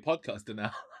 Is he a podcaster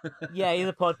now? Yeah, he's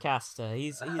a podcaster.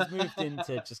 He's moved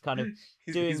into just kind of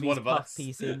doing these puff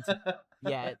piece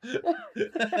Yeah,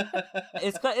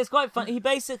 it's quite fun. He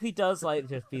basically does like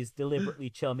just these deliberately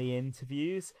chummy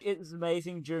interviews. It was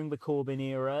amazing during the Corbyn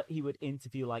era. He would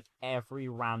interview like every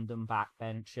random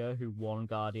backbencher who one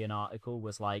Guardian article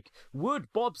was like,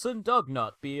 "Would Bobson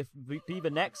Dugnut be the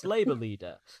next Labour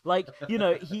leader?" Like, you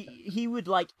know, he would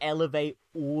like elevate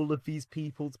all of these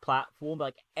people's platform.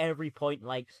 Like every point,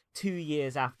 like 2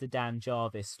 years after Dan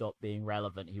Jarvis stopped being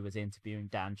relevant, he was interviewing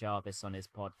Dan Jarvis on his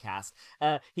podcast.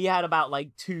 He had about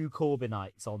like 2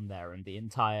 Corbynites on there in the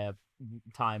entire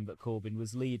time that Corbyn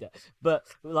was leader. But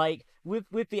like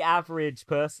with the average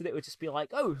person, it would just be like,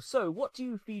 "Oh, so what do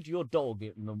you feed your dog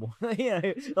in the morning?" You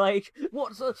know, like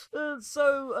what's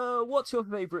what's your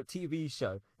favorite TV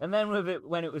show? And then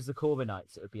when it was the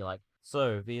Corbynites, it would be like,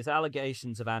 "So these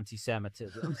allegations of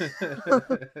anti-Semitism."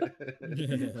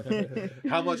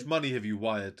 How much money have you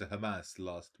wired to Hamas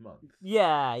last month?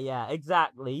 Yeah,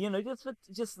 exactly. You know,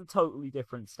 just a totally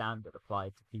different standard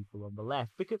applied to people on the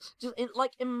left. Because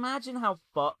imagine how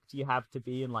fucked you have to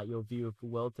be in like your view of the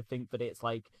world to think that it's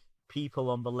like people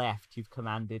on the left who've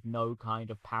commanded no kind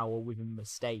of power within the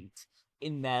state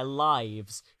in their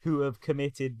lives who have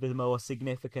committed the more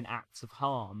significant acts of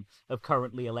harm of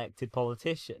currently elected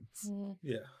politicians.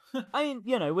 Yeah. I mean,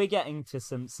 you know, we're getting to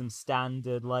some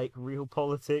standard like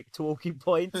realpolitik talking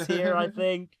points here, I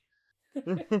think.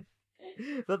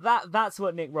 But that's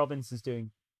what Nick Robinson's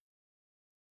doing.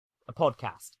 A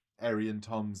podcast. Arian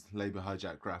Tom's Labour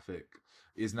hijack graphic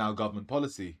is now government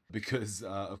policy because,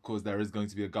 of course, there is going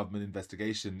to be a government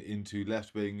investigation into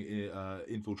left-wing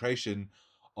infiltration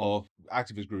of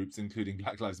activist groups, including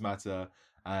Black Lives Matter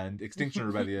and Extinction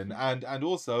Rebellion, and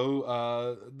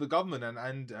also the government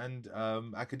and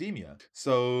academia.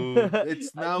 So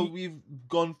it's now we've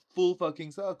gone full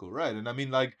fucking circle, right? And I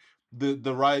mean, like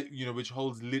the right, you know, which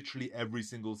holds literally every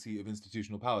single seat of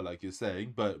institutional power, like you're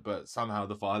saying, but somehow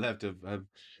the far left have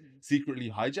secretly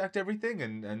hijacked everything,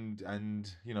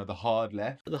 and you know the hard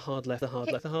left are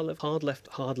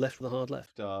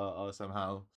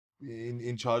somehow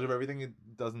in charge of everything. It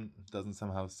doesn't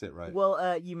somehow sit right.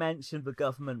 Well, you mentioned the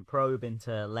government probe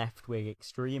into left-wing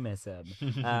extremism.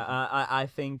 I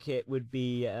think it would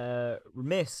be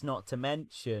remiss not to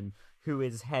mention who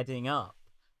is heading up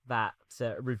that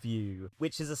review,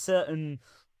 which is a certain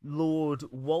Lord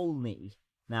Wolney.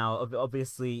 Now,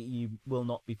 obviously, you will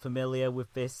not be familiar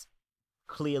with this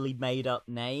clearly made up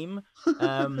name,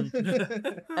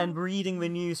 and reading the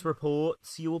news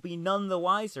reports, you will be none the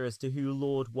wiser as to who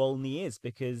Lord Wolney is,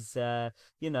 because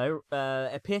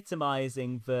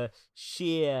epitomizing the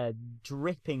sheer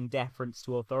dripping deference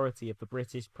to authority of the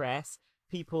British press.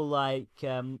 People like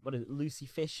Lucy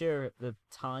Fisher at the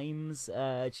Times,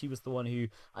 she was the one who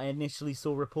I initially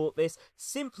saw report this,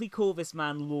 simply call this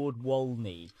man Lord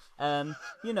Wolney.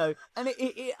 You know, and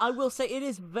I will say it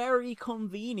is very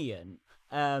convenient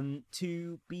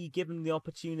to be given the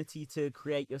opportunity to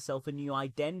create yourself a new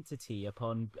identity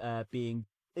upon being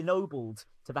ennobled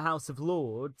to the House of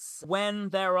Lords when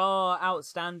there are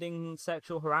outstanding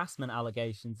sexual harassment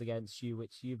allegations against you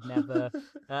which you've never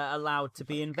allowed to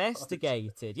be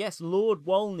investigated. Yes, Lord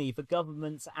Wolney, the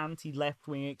government's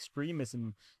anti-left-wing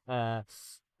extremism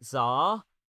czar,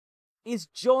 is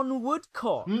John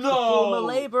Woodcock, the former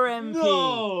Labour MP.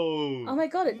 No! Oh my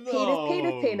god, it's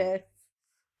penis.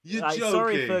 You're joking.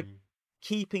 Sorry for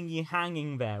keeping you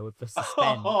hanging there with the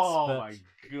suspense. Oh but my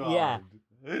god. Yeah.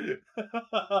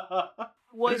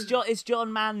 Well, it's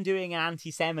John Mann doing an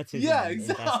anti-Semitism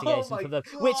investigation for them,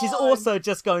 which is also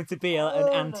just going to be an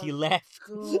anti-left.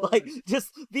 Like,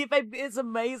 it's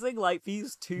amazing. Like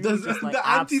these two, the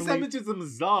anti-Semitism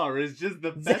czar is just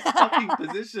the best fucking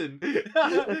position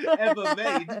ever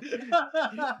made.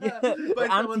 By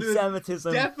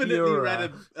anti-Semitism definitely Führer.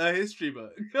 read a history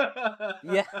book.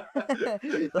 Yeah,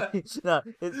 no,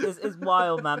 it's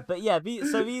wild, man. But yeah,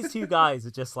 so these two guys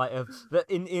are just like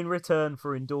in return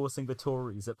for endorsing the Tories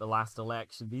at the last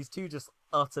election, these two just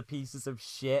utter pieces of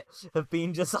shit have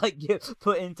been just like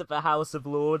put into the House of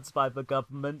Lords by the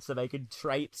government so they can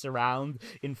traipse around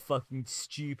in fucking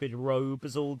stupid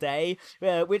robes all day,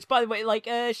 which, by the way, like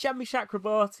Shami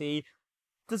Chakrabarti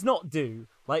does not do.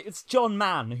 Like, it's John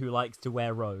Mann who likes to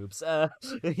wear robes,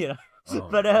 you know. Oh,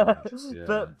 but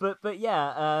yeah. but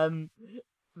yeah,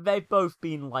 they've both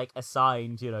been like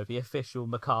assigned, you know, the official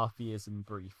McCarthyism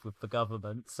brief with the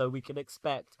government, so we can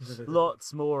expect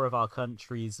lots more of our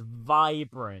country's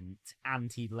vibrant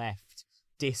anti-left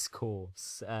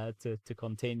discourse to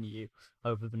continue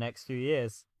over the next few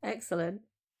years. Excellent.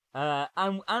 And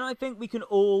I think we can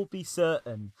all be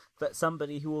certain that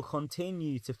somebody who will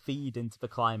continue to feed into the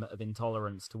climate of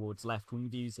intolerance towards left-wing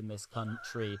views in this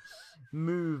country,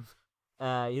 move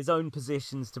his own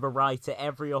positions to the right at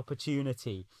every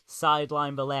opportunity,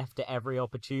 sideline the left at every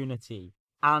opportunity,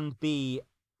 and be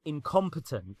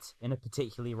incompetent in a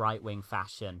particularly right-wing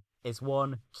fashion is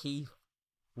one Keith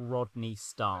Rodney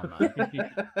Starmer.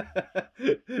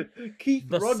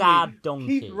 Sad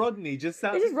donkey. Keith Rodney just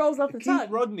sounds. It just rolls off the tongue. Keith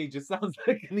Rodney just sounds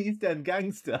like an East End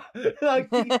gangster. Like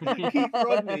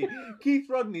Keith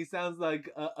Rodney sounds like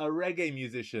a reggae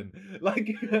musician.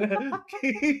 Like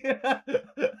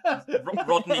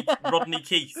Rodney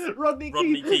Keith. Rodney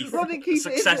Keith.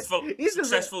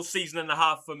 Successful season and a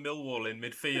half for Millwall in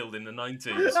midfield in the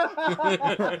 90s.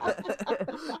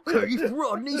 Keith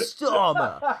Rodney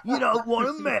Starmer. You don't want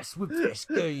to mess with this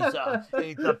geezer.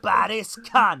 He's the baddest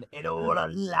cunt in all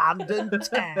of London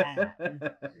town.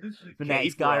 The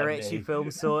next Guy Ritchie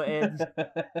film sorted.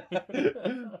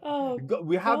 Oh,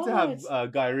 we have to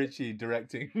have Guy Ritchie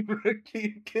directing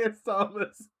Keir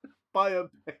Starmer's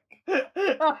biopic.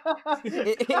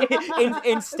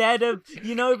 Instead of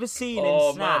the scene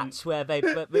in Snatch where they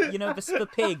the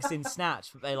pigs in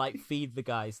Snatch that they like feed the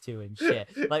guys to and shit,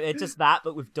 like they're just that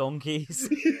but with donkeys.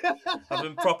 I've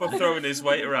been proper throwing his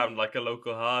weight around like a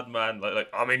local hard man, like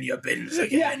I'm in your bins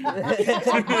again. Oi,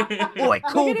 Corbyn! We're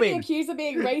going to be accused of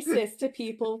being racist to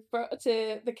people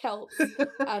to the Celts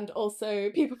and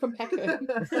also people from Peckham.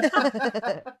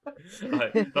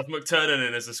 Right, that's McTurnan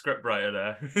in as a scriptwriter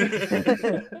there.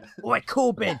 Oi,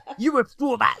 Corbyn, you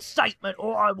withdraw that statement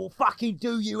or I will fucking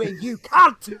do you in, you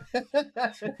cunt!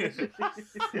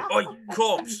 Oi,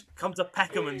 Corpse, come to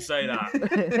Peckham and say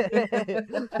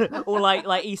that. Or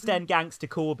like East End gangster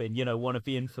Corbyn, one of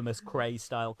the infamous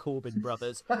Cray-style Corbyn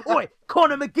brothers. Oi,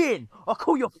 Conor McGinn, I'll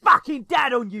call your fucking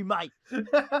dad on you, mate! I'm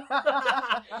thinking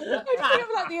of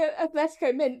like the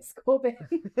Atletico Mints Corbyn.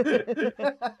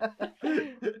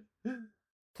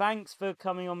 Thanks for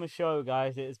coming on the show,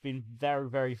 guys. It has been very,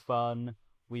 very fun.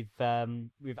 I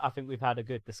think we've had a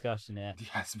good discussion here.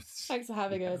 Yes. Thanks for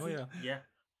having us. Oh yeah. Yeah,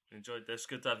 enjoyed this.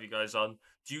 Good to have you guys on.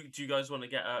 Do you guys want to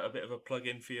get a bit of a plug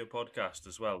in for your podcast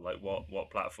as well? Like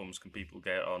what platforms can people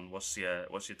get on? What's your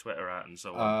Twitter at and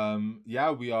so on?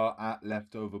 Yeah, we are at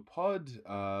Leftover Pod.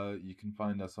 You can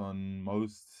find us on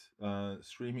most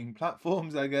streaming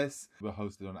platforms, I guess. We're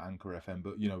hosted on Anchor FM,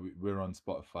 but we're on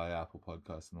Spotify, Apple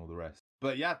Podcasts, and all the rest.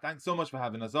 But yeah, thanks so much for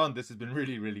having us on. This has been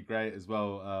really, really great as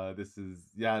well. This is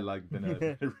been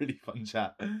a really fun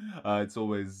chat. It's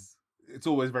always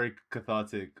very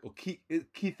cathartic or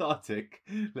cathartic,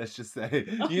 let's just say.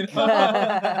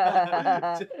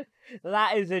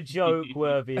 That is a joke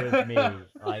worthy of me.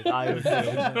 Like I would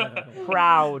be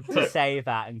proud to say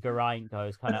that, and Geraint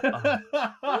goes kind of.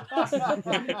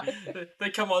 They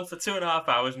come on for 2.5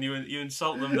 hours, and you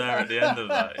insult them there at the end of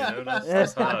that.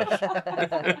 That's harsh.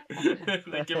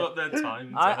 They give up their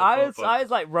time. I was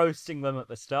like roasting them at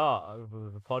the start of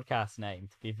the podcast name.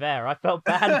 To be fair, I felt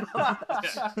bad.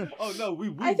 Oh no,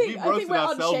 we I think roasted we're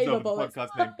ourselves over the unshameable,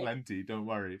 podcast name plenty. Don't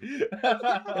worry.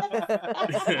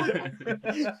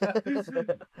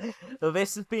 Well,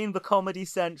 this has been the Comedy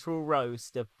Central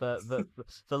roast of the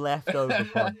Leftover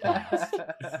podcast.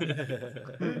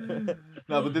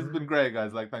 No, but this has been great,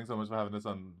 guys. Like, thanks so much for having us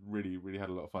on. Really, really had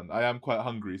a lot of fun. I am quite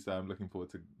hungry, so I'm looking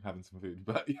forward to having some food.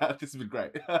 But yeah, this has been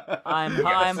great.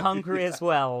 I'm hungry as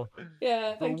well.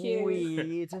 Yeah, thank you.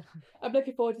 Weed. I'm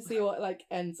looking forward to see what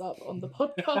ends up on the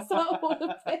podcast out of all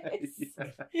of this.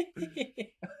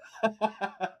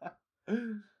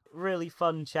 Really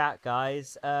fun chat,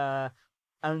 guys.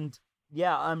 And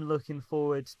yeah, I'm looking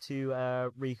forward to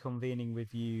reconvening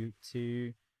with you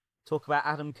to talk about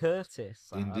Adam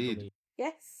Curtis. Indeed.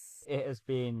 Yes. It has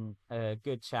been a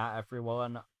good chat,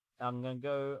 everyone. I'm going to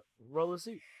go roll a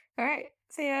zoot. All right.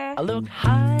 See ya. I look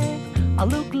high, I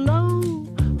look low,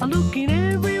 I'm looking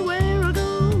everywhere I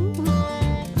go,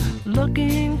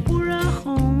 looking for a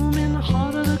home in the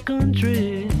heart of the country.